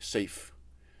be safe.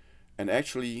 And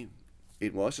actually,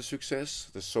 it was a success.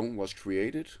 The zone was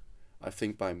created, I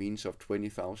think, by means of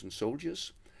 20,000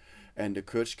 soldiers, and the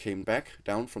Kurds came back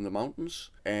down from the mountains,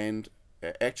 and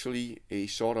actually a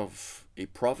sort of a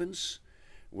province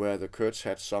where the Kurds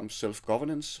had some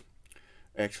self-governance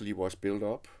actually was built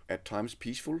up, at times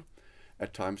peaceful,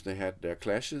 at times they had their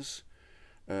clashes,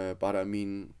 but I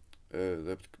mean,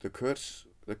 the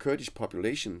Kurdish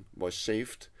population was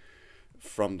saved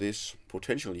from this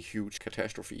potentially huge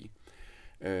catastrophe,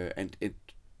 and it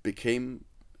became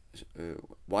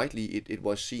widely, it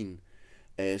was seen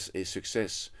as a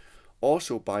success,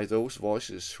 also by those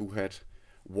voices who had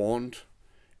warned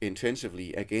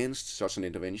intensively against such an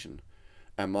intervention,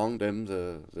 among them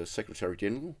the Secretary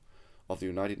General of the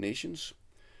United Nations,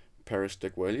 Pérez de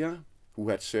Cuéllar, who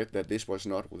had said that this was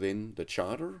not within the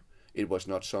charter, it was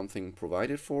not something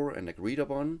provided for and agreed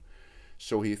upon,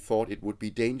 so he thought it would be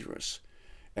dangerous,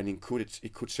 and it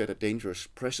could set a dangerous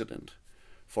precedent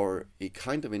for a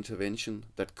kind of intervention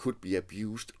that could be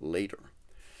abused later.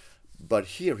 But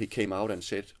here he came out and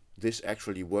said this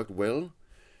actually worked well,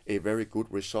 a very good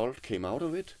result came out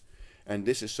of it, and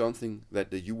this is something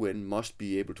that the UN must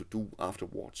be able to do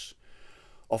afterwards.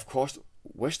 Of course,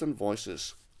 Western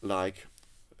voices like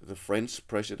the French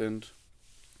president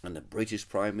and the British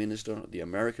Prime Minister, the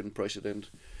American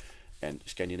president, and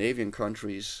Scandinavian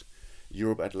countries,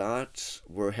 Europe at large,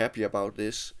 were happy about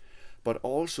this, but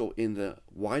also in the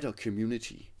wider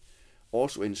community,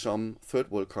 also in some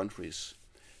third world countries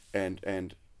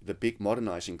and the big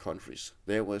modernizing countries,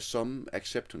 there was some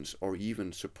acceptance or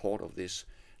even support of this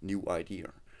new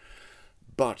idea.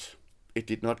 But it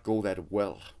did not go that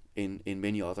well in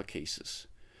many other cases.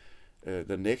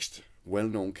 The next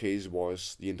well-known case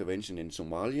was the intervention in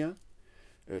Somalia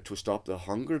to stop the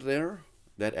hunger there.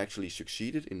 That actually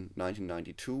succeeded in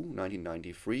 1992,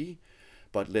 1993,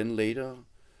 but then later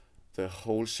the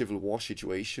whole civil war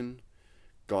situation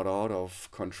got out of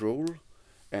control,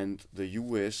 and the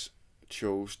US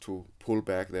chose to pull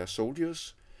back their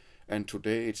soldiers, and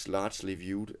today it's largely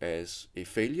viewed as a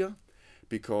failure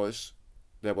because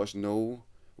there was no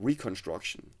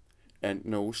reconstruction and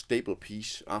no stable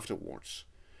peace afterwards.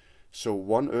 So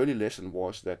one early lesson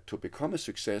was that to become a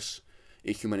success,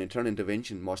 a humanitarian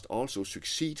intervention must also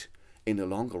succeed in the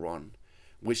longer run,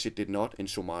 which it did not in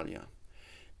Somalia.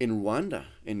 In Rwanda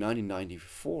in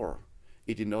 1994,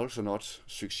 it did also not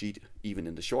succeed even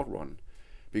in the short run,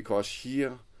 because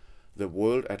here the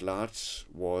world at large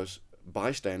was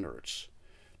bystanders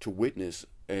to witness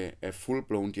a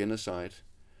full-blown genocide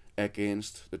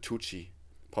against the Tutsi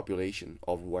population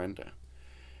of Rwanda.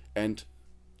 And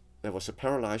there was a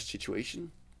paralyzed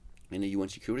situation in the UN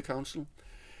Security Council,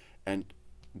 and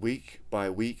week by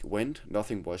week went,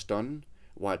 nothing was done,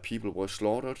 while people were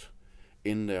slaughtered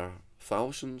in their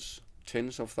thousands,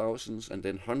 tens of thousands, and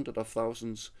then hundreds of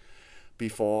thousands,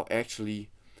 before actually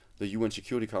the UN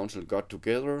Security Council got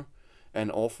together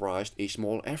and authorized a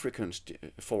small African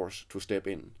force to step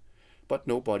in. But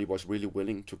nobody was really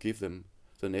willing to give them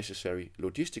the necessary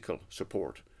logistical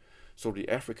support. So the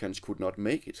Africans could not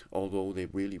make it, although they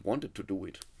really wanted to do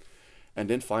it. And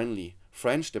then finally,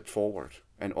 France stepped forward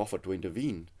and offered to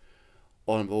intervene,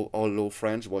 although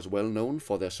France was well known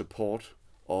for their support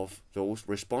of those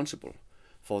responsible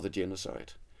for the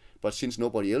genocide. But since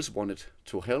nobody else wanted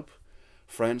to help,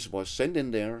 France was sent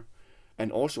in there,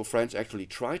 and also France actually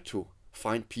tried to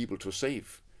find people to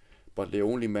save, but they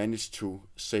only managed to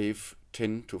save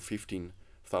 10 to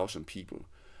 15,000 people,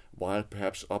 while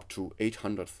perhaps up to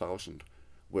 800,000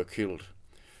 were killed.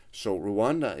 So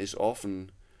Rwanda is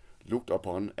often looked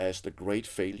upon as the great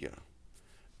failure,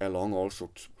 along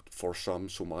also for some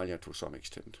Somalia to some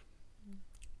extent.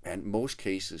 And most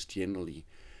cases generally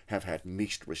have had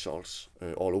mixed results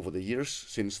all over the years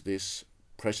since this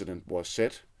precedent was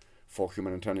set for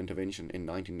humanitarian intervention in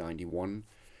 1991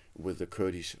 with the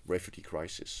Kurdish refugee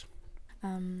crisis.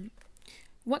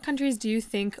 What countries do you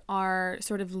think are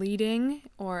sort of leading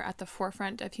or at the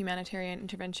forefront of humanitarian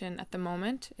intervention at the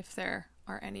moment, if there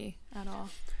are any at all?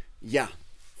 Yeah.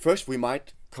 First, we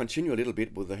might continue a little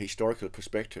bit with the historical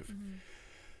perspective,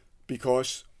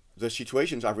 because the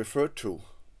situations I referred to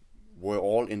were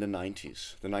all in the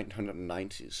 90s, the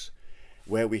 1990s,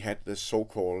 where we had the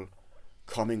so-called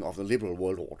coming of the liberal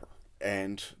world order,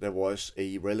 and there was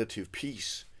a relative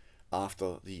peace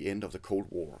after the end of the Cold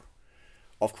War.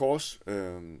 Of course,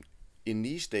 in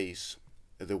these days,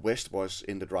 the West was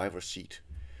in the driver's seat.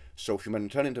 So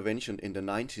humanitarian intervention in the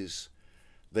 90s,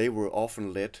 they were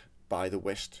often led by the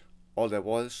West. Or there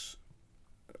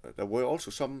were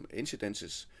also some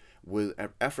incidences with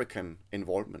African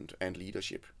involvement and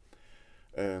leadership.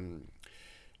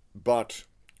 But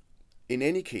in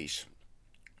any case,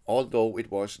 although it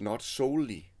was not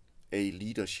solely a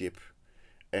leadership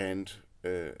and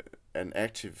an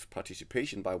active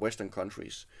participation by Western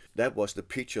countries, that was the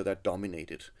picture that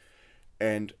dominated.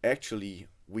 And actually,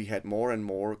 we had more and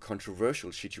more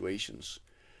controversial situations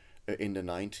in the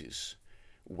 90s,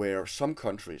 where some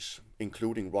countries,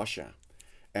 including Russia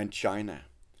and China,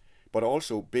 but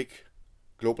also big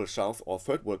global south or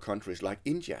third world countries like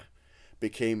India,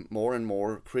 became more and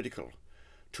more critical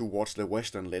towards the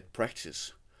Western-led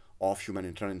practice of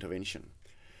humanitarian intervention.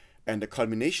 And the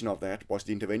culmination of that was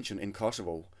the intervention in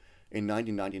Kosovo in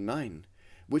 1999,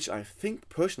 which I think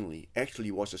personally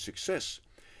actually was a success,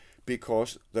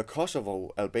 because the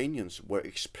Kosovo Albanians were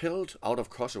expelled out of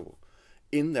Kosovo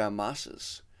in their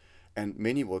masses, and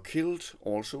many were killed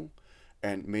also,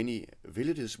 and many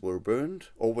villages were burned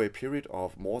over a period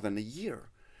of more than a year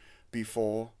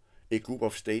before a group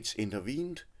of states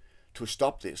intervened to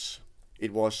stop this.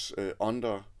 It was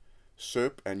under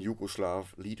Serb and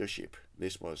Yugoslav leadership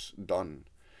this was done.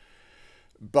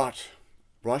 But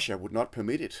Russia would not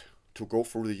permit it to go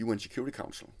through the UN Security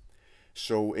Council.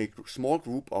 So a small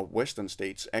group of Western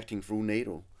states acting through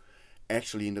NATO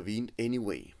actually intervened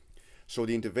anyway. So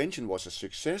the intervention was a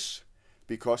success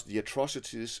because the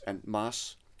atrocities and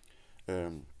mass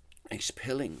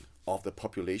expelling of the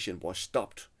population was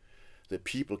stopped. The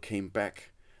people came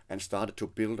back and started to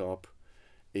build up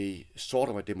a sort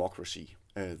of a democracy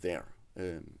there.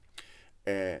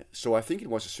 So I think it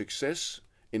was a success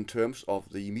in terms of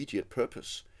the immediate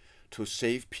purpose to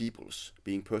save peoples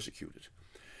being persecuted.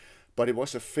 But it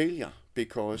was a failure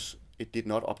because it did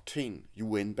not obtain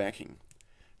UN backing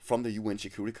from the UN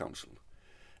Security Council.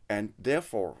 And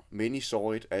therefore, many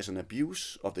saw it as an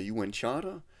abuse of the UN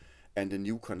Charter and the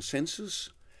new consensus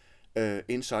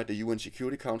inside the UN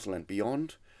Security Council and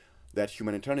beyond, that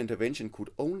humanitarian intervention could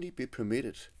only be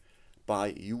permitted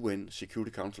by UN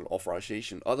Security Council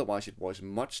authorization. Otherwise, it was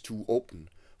much too open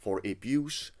for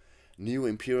abuse,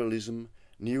 neo-imperialism,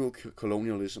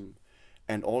 neo-colonialism,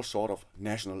 and all sort of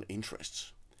national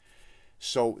interests.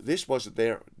 So this was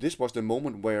the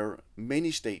moment where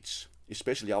many states,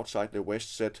 especially outside the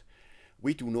West, said,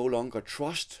 we do no longer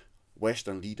trust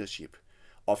Western leadership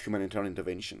of humanitarian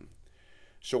intervention.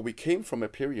 So we came from a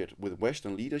period with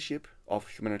Western leadership of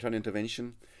humanitarian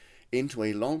intervention into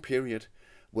a long period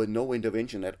with no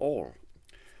intervention at all,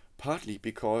 partly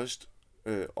because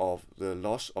of the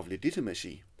loss of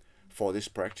legitimacy for this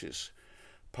practice,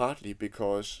 partly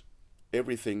because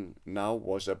everything now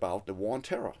was about the war on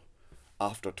terror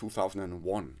after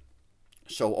 2001.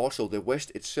 So also the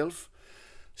West itself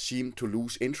seemed to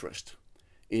lose interest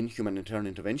in humanitarian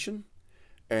intervention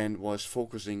and was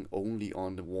focusing only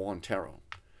on the war on terror.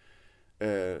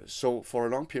 So for a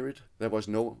long period there was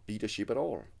no leadership at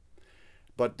all.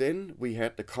 But then we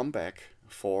had the comeback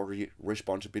for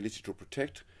responsibility to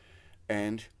protect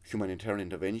and humanitarian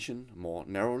intervention more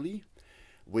narrowly,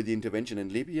 with the intervention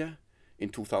in Libya in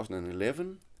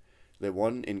 2011, the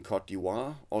one in Côte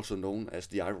d'Ivoire, also known as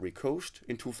the Ivory Coast,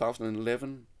 in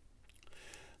 2011.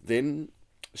 Then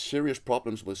serious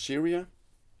problems with Syria,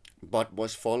 but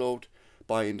was followed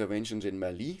by interventions in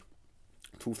Mali,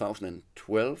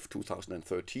 2012,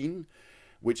 2013,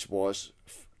 which was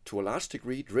to a large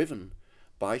degree driven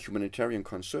by humanitarian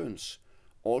concerns,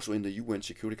 also in the UN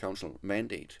Security Council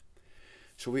mandate.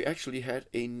 So we actually had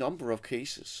a number of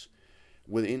cases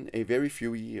within a very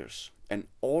few years, and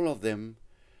all of them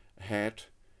had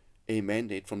a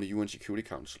mandate from the UN Security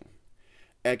Council.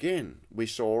 again, we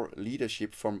saw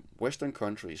leadership from Western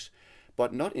countries,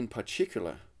 but not in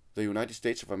particular the United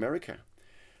States of America,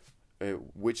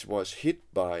 which was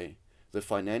hit by the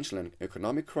financial and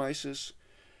economic crisis,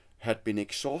 had been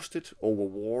exhausted over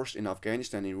wars in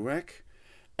Afghanistan and Iraq,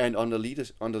 and under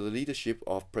the leadership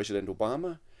of President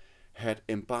Obama, had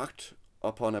embarked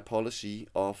upon a policy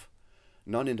of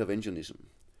non-interventionism,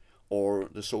 or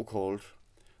the so-called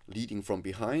leading from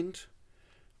behind,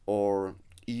 or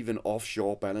even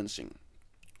offshore balancing.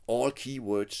 All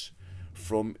keywords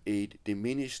from a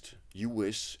diminished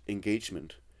US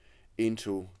engagement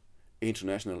into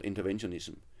international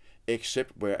interventionism,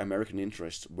 except where American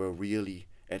interests were really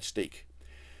at stake.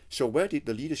 So where did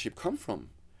the leadership come from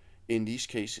in these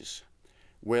cases?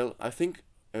 Well, I think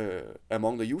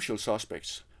among the usual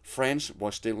suspects, France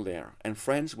was still there, and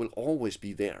France will always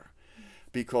be there,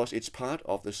 because it's part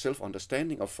of the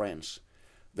self-understanding of France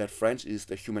that France is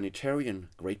the humanitarian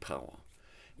great power,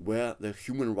 where the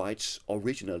human rights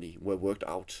originally were worked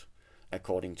out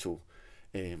according to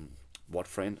what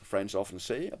France often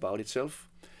say about itself.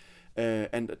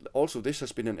 And also this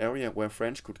has been an area where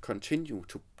France could continue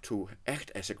to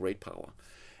act as a great power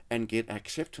and get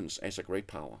acceptance as a great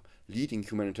power, leading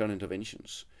humanitarian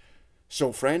interventions.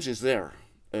 So France is there,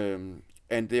 and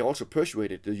they also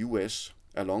persuaded the US,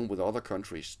 along with other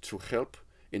countries, to help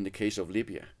in the case of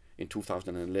Libya in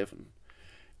 2011,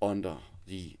 under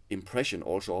the impression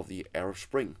also of the Arab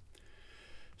Spring.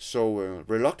 So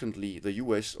reluctantly, the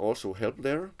US also helped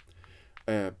there,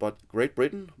 but Great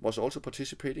Britain was also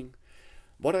participating.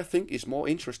 What I think is more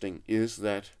interesting is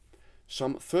that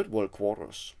some third world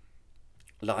quarters,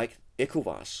 like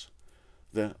ECOWAS,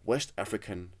 the West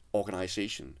African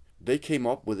organization, they came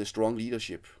up with a strong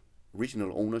leadership,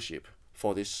 regional ownership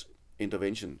for this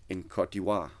intervention in Côte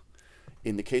d'Ivoire.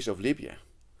 In the case of Libya,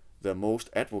 the most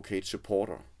advocate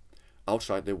supporter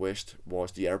outside the West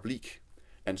was the Arab League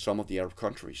and some of the Arab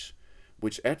countries,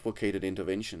 which advocated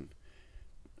intervention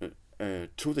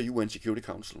to the UN Security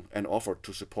Council and offered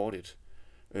to support it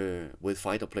with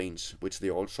fighter planes, which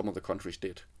some of the countries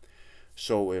did.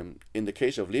 So in the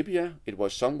case of Libya, it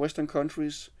was some Western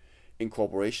countries in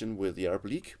cooperation with the Arab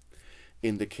League.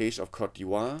 In the case of Côte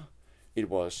d'Ivoire, it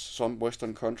was some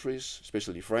Western countries,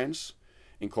 especially France,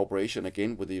 in cooperation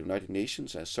again with the United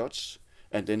Nations as such,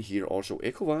 and then here also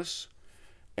ECOWAS,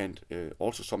 and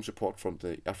also some support from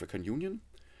the African Union.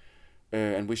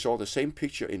 And we saw the same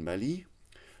picture in Mali,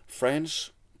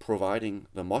 France providing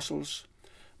the muscles,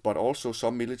 but also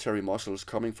some military muscles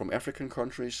coming from African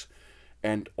countries,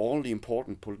 and all the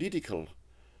important political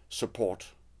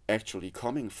support actually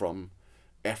coming from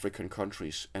African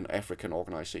countries and African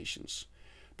organizations.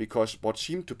 Because what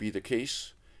seemed to be the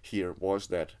case here was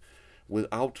that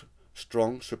without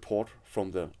strong support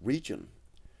from the region,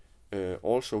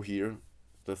 also here,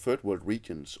 the third world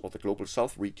regions or the global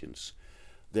south regions,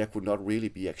 there could not really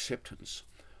be acceptance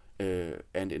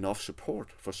and enough support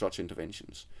for such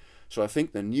interventions. So I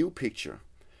think the new picture,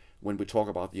 when we talk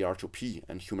about the R2P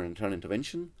and humanitarian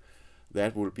intervention,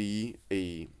 that will be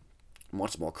a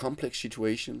much more complex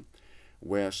situation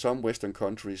where some Western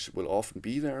countries will often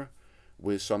be there,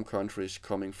 with some countries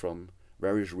coming from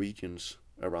various regions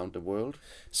around the world.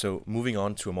 So moving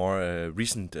on to a more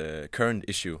recent current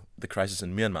issue, the crisis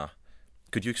in Myanmar.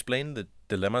 Could you explain the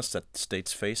dilemmas that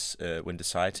states face when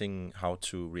deciding how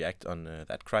to react on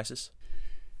that crisis?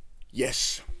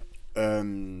 Yes.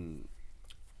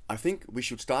 I think we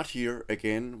should start here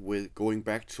again with going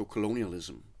back to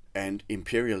colonialism and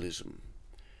imperialism.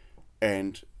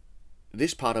 And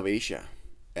this part of Asia,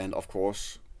 and of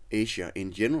course Asia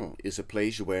in general, is a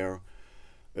place where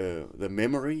the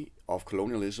memory of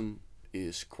colonialism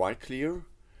is quite clear.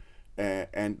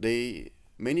 And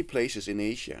many places in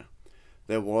Asia,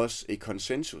 there was a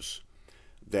consensus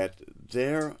that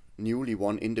their newly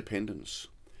won independence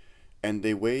and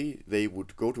the way they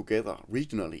would go together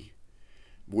regionally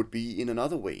would be in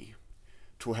another way,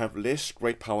 to have less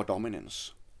great power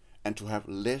dominance and to have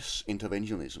less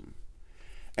interventionism,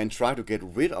 and try to get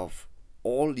rid of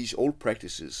all these old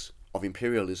practices of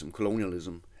imperialism,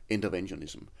 colonialism,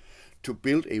 interventionism, to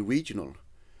build a regional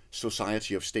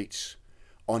society of states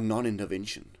on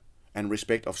non-intervention and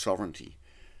respect of sovereignty,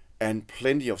 and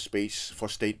plenty of space for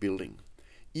state building,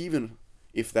 even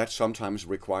if that sometimes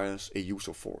requires a use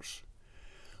of force.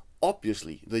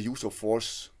 Obviously, the use of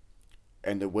force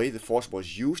and the way the force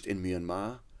was used in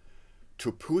Myanmar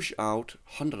to push out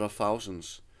hundreds of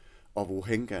thousands of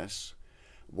Rohingyas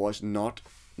was not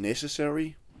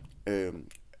necessary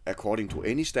according to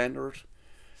any standard,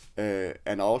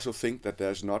 and I also think that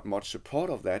there's not much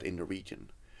support of that in the region.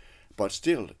 But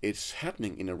still, it's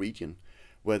happening in a region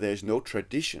where there's no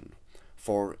tradition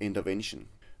for intervention.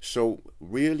 So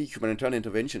really humanitarian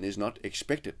intervention is not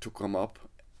expected to come up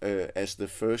as the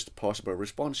first possible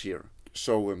response here.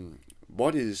 So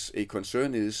what is a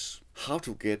concern is how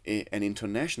to get an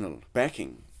international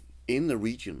backing in the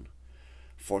region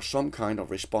for some kind of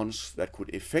response that could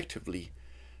effectively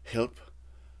help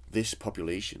this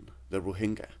population, the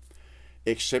Rohingya,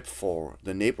 except for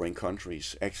the neighboring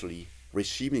countries actually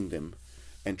receiving them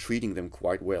and treating them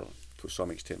quite well to some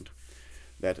extent.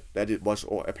 That it was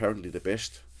apparently the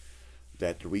best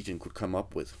that the region could come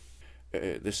up with.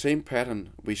 The same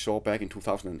pattern we saw back in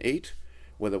 2008,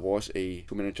 where there was a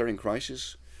humanitarian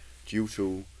crisis due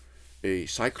to a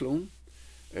cyclone,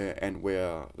 and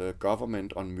where the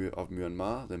government of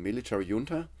Myanmar, the military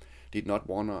junta, did not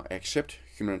want to accept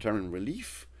humanitarian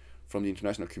relief from the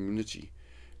international community.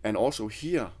 And also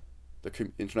here,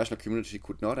 the international community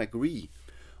could not agree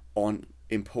on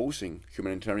imposing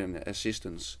humanitarian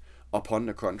assistance upon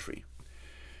the country.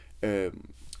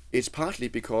 It's partly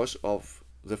because of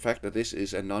the fact that this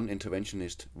is a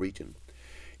non-interventionist region.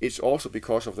 It's also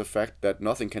because of the fact that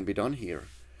nothing can be done here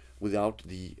without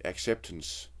the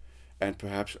acceptance and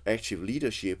perhaps active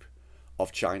leadership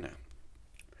of China.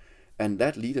 And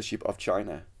that leadership of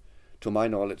China, to my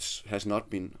knowledge, has not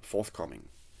been forthcoming.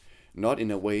 Not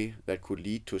in a way that could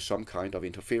lead to some kind of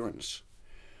interference,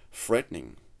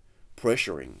 threatening,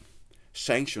 pressuring,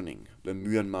 sanctioning the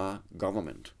Myanmar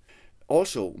government.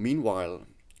 Also, meanwhile,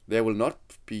 there will not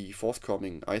be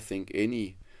forthcoming, I think,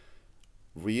 any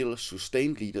real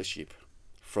sustained leadership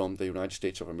from the United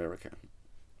States of America.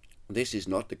 This is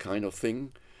not the kind of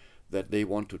thing that they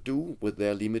want to do with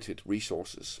their limited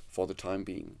resources for the time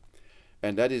being.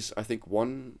 And that is, I think,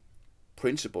 one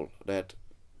principle that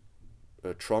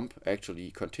Trump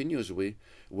actually continues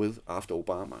with after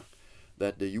Obama,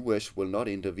 that the US will not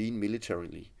intervene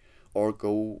militarily or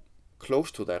go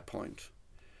close to that point.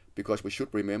 Because we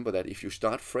should remember that if you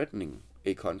start threatening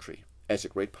a country as a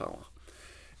great power,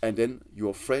 and then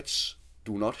your threats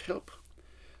do not help,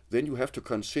 then you have to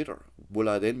consider, will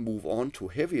I then move on to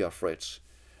heavier threats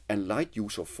and light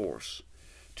use of force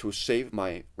to save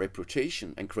my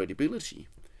reputation and credibility,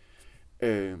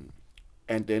 and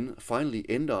then finally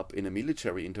end up in a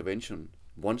military intervention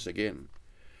once again.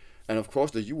 And of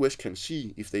course the US can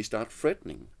see if they start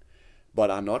threatening, but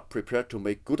are not prepared to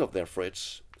make good of their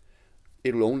threats,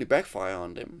 it will only backfire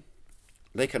on them.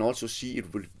 They can also see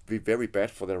it will be very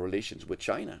bad for their relations with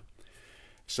China.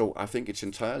 So I think it's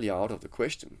entirely out of the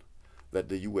question that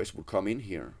the US will come in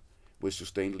here with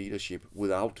sustained leadership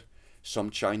without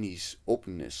some Chinese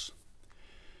openness.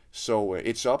 So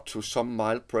it's up to some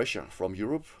mild pressure from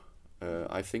Europe,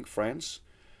 I think France,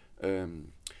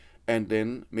 and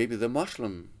then maybe the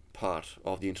Muslim part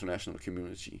of the international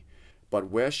community. But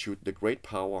where should the great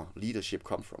power leadership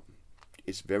come from?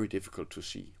 It's very difficult to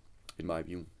see, in my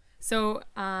view. So,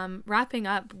 wrapping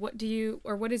up, what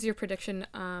is your prediction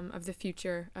of the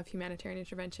future of humanitarian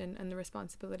intervention and the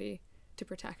responsibility to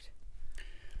protect?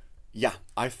 Yeah,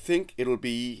 I think it'll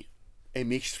be a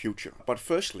mixed future. But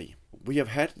firstly, we have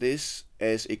had this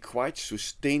as a quite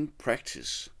sustained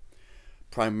practice,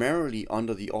 primarily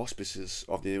under the auspices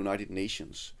of the United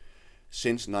Nations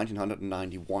since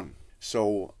 1991.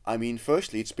 So, I mean,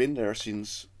 firstly, it's been there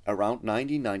since around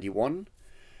 1991,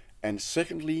 and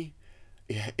secondly,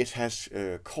 it has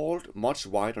called much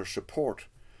wider support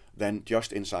than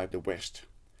just inside the West.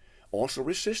 Also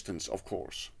resistance, of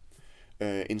course,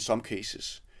 in some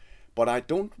cases. But I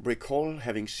don't recall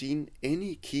having seen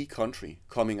any key country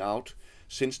coming out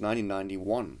since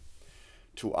 1991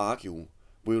 to argue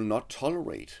we will not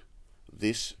tolerate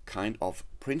this kind of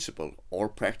principle or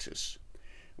practice.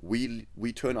 We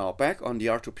turn our back on the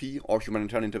R2P or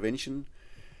humanitarian intervention,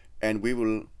 and we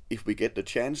will, if we get the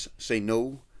chance, say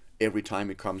no every time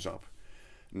it comes up.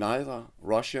 Neither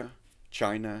Russia,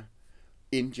 China,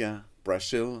 India,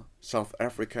 Brazil, South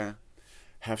Africa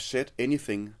have said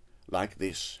anything like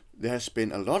this. There has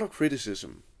been a lot of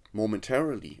criticism,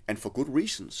 momentarily, and for good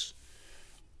reasons,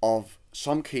 of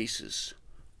some cases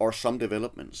or some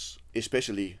developments,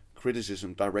 especially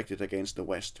criticism directed against the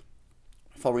West.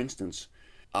 For instance,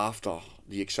 after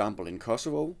the example in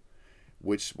Kosovo,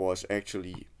 which was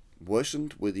actually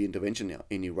worsened with the intervention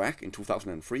in Iraq in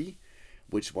 2003,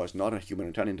 which was not a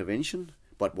humanitarian intervention,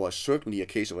 but was certainly a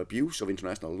case of abuse of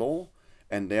international law,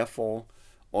 and therefore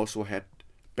also had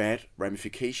bad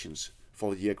ramifications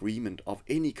for the agreement of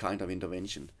any kind of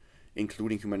intervention,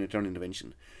 including humanitarian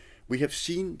intervention. We have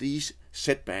seen these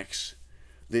setbacks.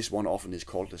 This one often is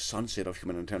called the sunset of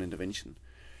humanitarian intervention.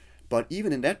 But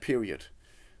even in that period,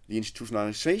 the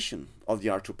institutionalization of the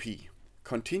R2P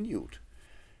continued.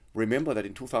 Remember that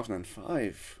in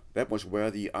 2005, that was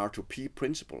where the R2P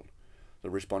principle the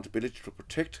responsibility to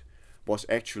protect, was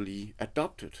actually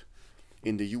adopted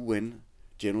in the UN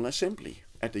General Assembly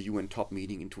at the UN top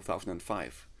meeting in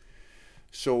 2005.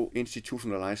 So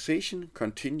institutionalization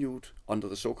continued under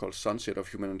the so-called sunset of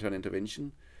humanitarian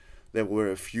intervention. There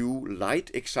were a few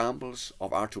light examples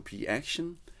of R2P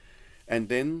action, and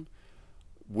then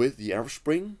with the Arab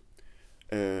Spring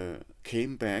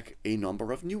came back a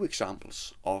number of new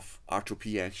examples of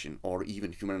R2P action or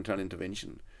even humanitarian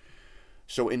intervention.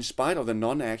 So in spite of the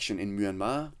non-action in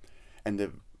Myanmar and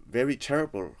the very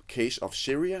terrible case of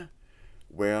Syria,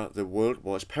 where the world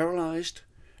was paralyzed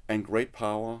and great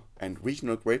power and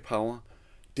regional great power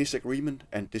disagreement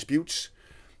and disputes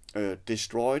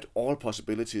destroyed all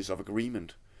possibilities of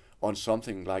agreement on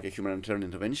something like a humanitarian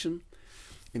intervention.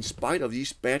 In spite of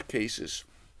these bad cases,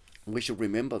 we should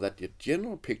remember that the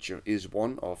general picture is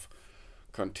one of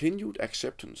continued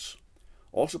acceptance,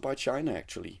 also by China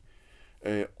actually,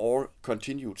 or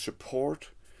continued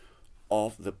support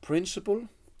of the principle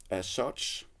as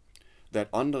such that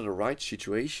under the right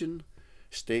situation,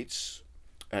 states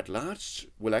at large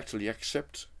will actually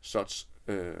accept such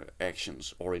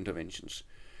actions or interventions.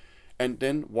 And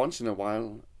then once in a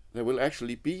while, there will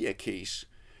actually be a case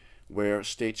where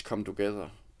states come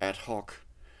together ad hoc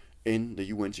in the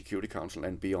UN Security Council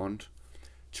and beyond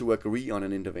to agree on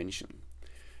an intervention.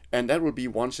 And that will be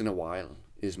once in a while,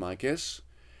 is my guess.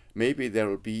 Maybe there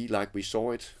will be, like we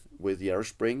saw it with the Arab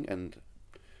Spring and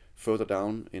further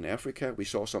down in Africa, we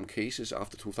saw some cases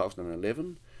after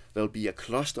 2011. There'll be a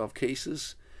cluster of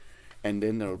cases, and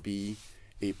then there'll be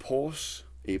a pause,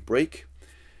 a break,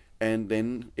 and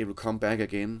then it will come back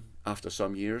again after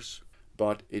some years.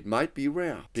 But it might be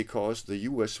rare, because the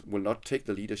US will not take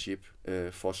the leadership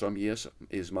for some years,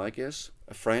 is my guess.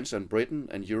 France and Britain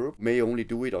and Europe may only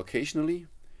do it occasionally,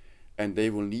 and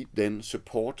they will need then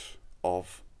support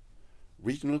of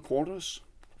regional quarters,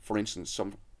 for instance,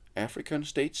 some African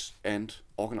states and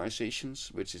organizations,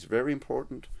 which is very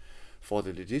important for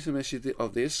the legitimacy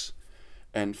of this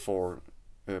and for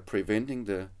preventing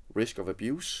the risk of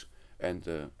abuse and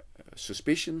the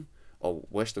suspicion of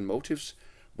Western motives,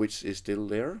 which is still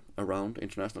there around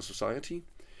international society.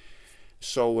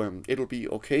 So it'll be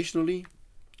occasionally,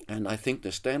 and I think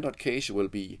the standard case will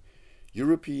be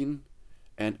European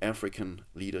and African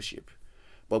leadership.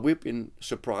 But we've been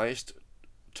surprised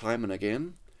time and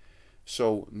again.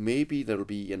 So maybe there'll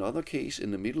be another case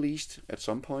in the Middle East at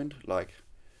some point, like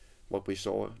what we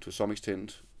saw to some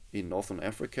extent in Northern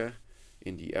Africa,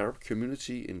 in the Arab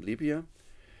community in Libya.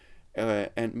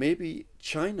 And maybe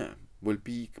China will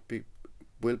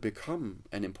become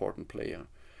an important player,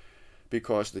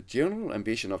 because the general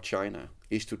ambition of China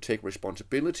is to take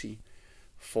responsibility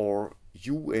for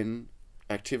UN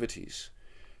activities,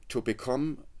 to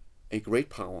become a great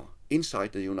power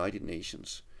inside the United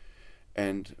Nations.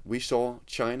 And we saw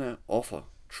China offer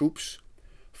troops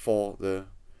for the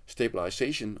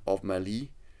stabilization of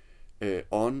Mali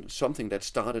on something that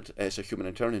started as a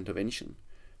humanitarian intervention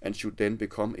and should then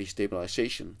become a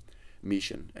stabilization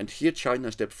mission. And here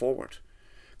China stepped forward,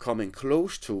 coming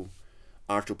close to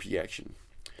R2P action.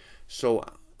 So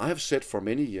I have said for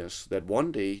many years that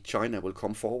one day China will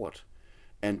come forward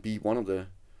and be one of the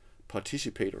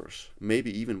participators,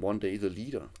 maybe even one day the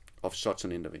leader of such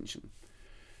an intervention.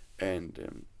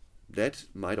 And that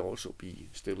might also be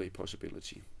still a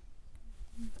possibility.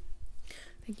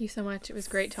 Thank you so much. It was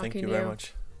great talking to you. Thank you very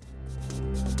much.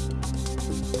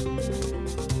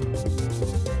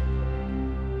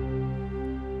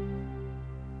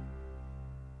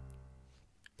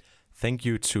 Thank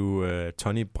you to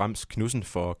Tonny Brams Knudsen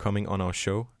for coming on our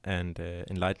show and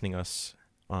enlightening us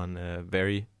on a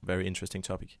very, very interesting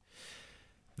topic.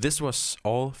 This was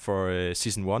all for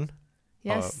season 1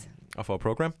 of our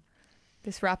program.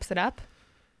 This wraps it up.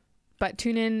 But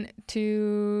tune in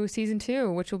to season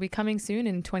 2, which will be coming soon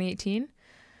in 2018,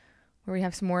 where we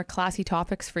have some more classy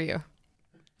topics for you.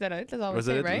 Is that it? That's all we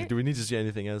say, right? Do we need to see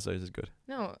anything else, or is it good?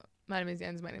 No. My name is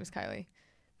Jens. My name is Kylie.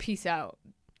 Peace out.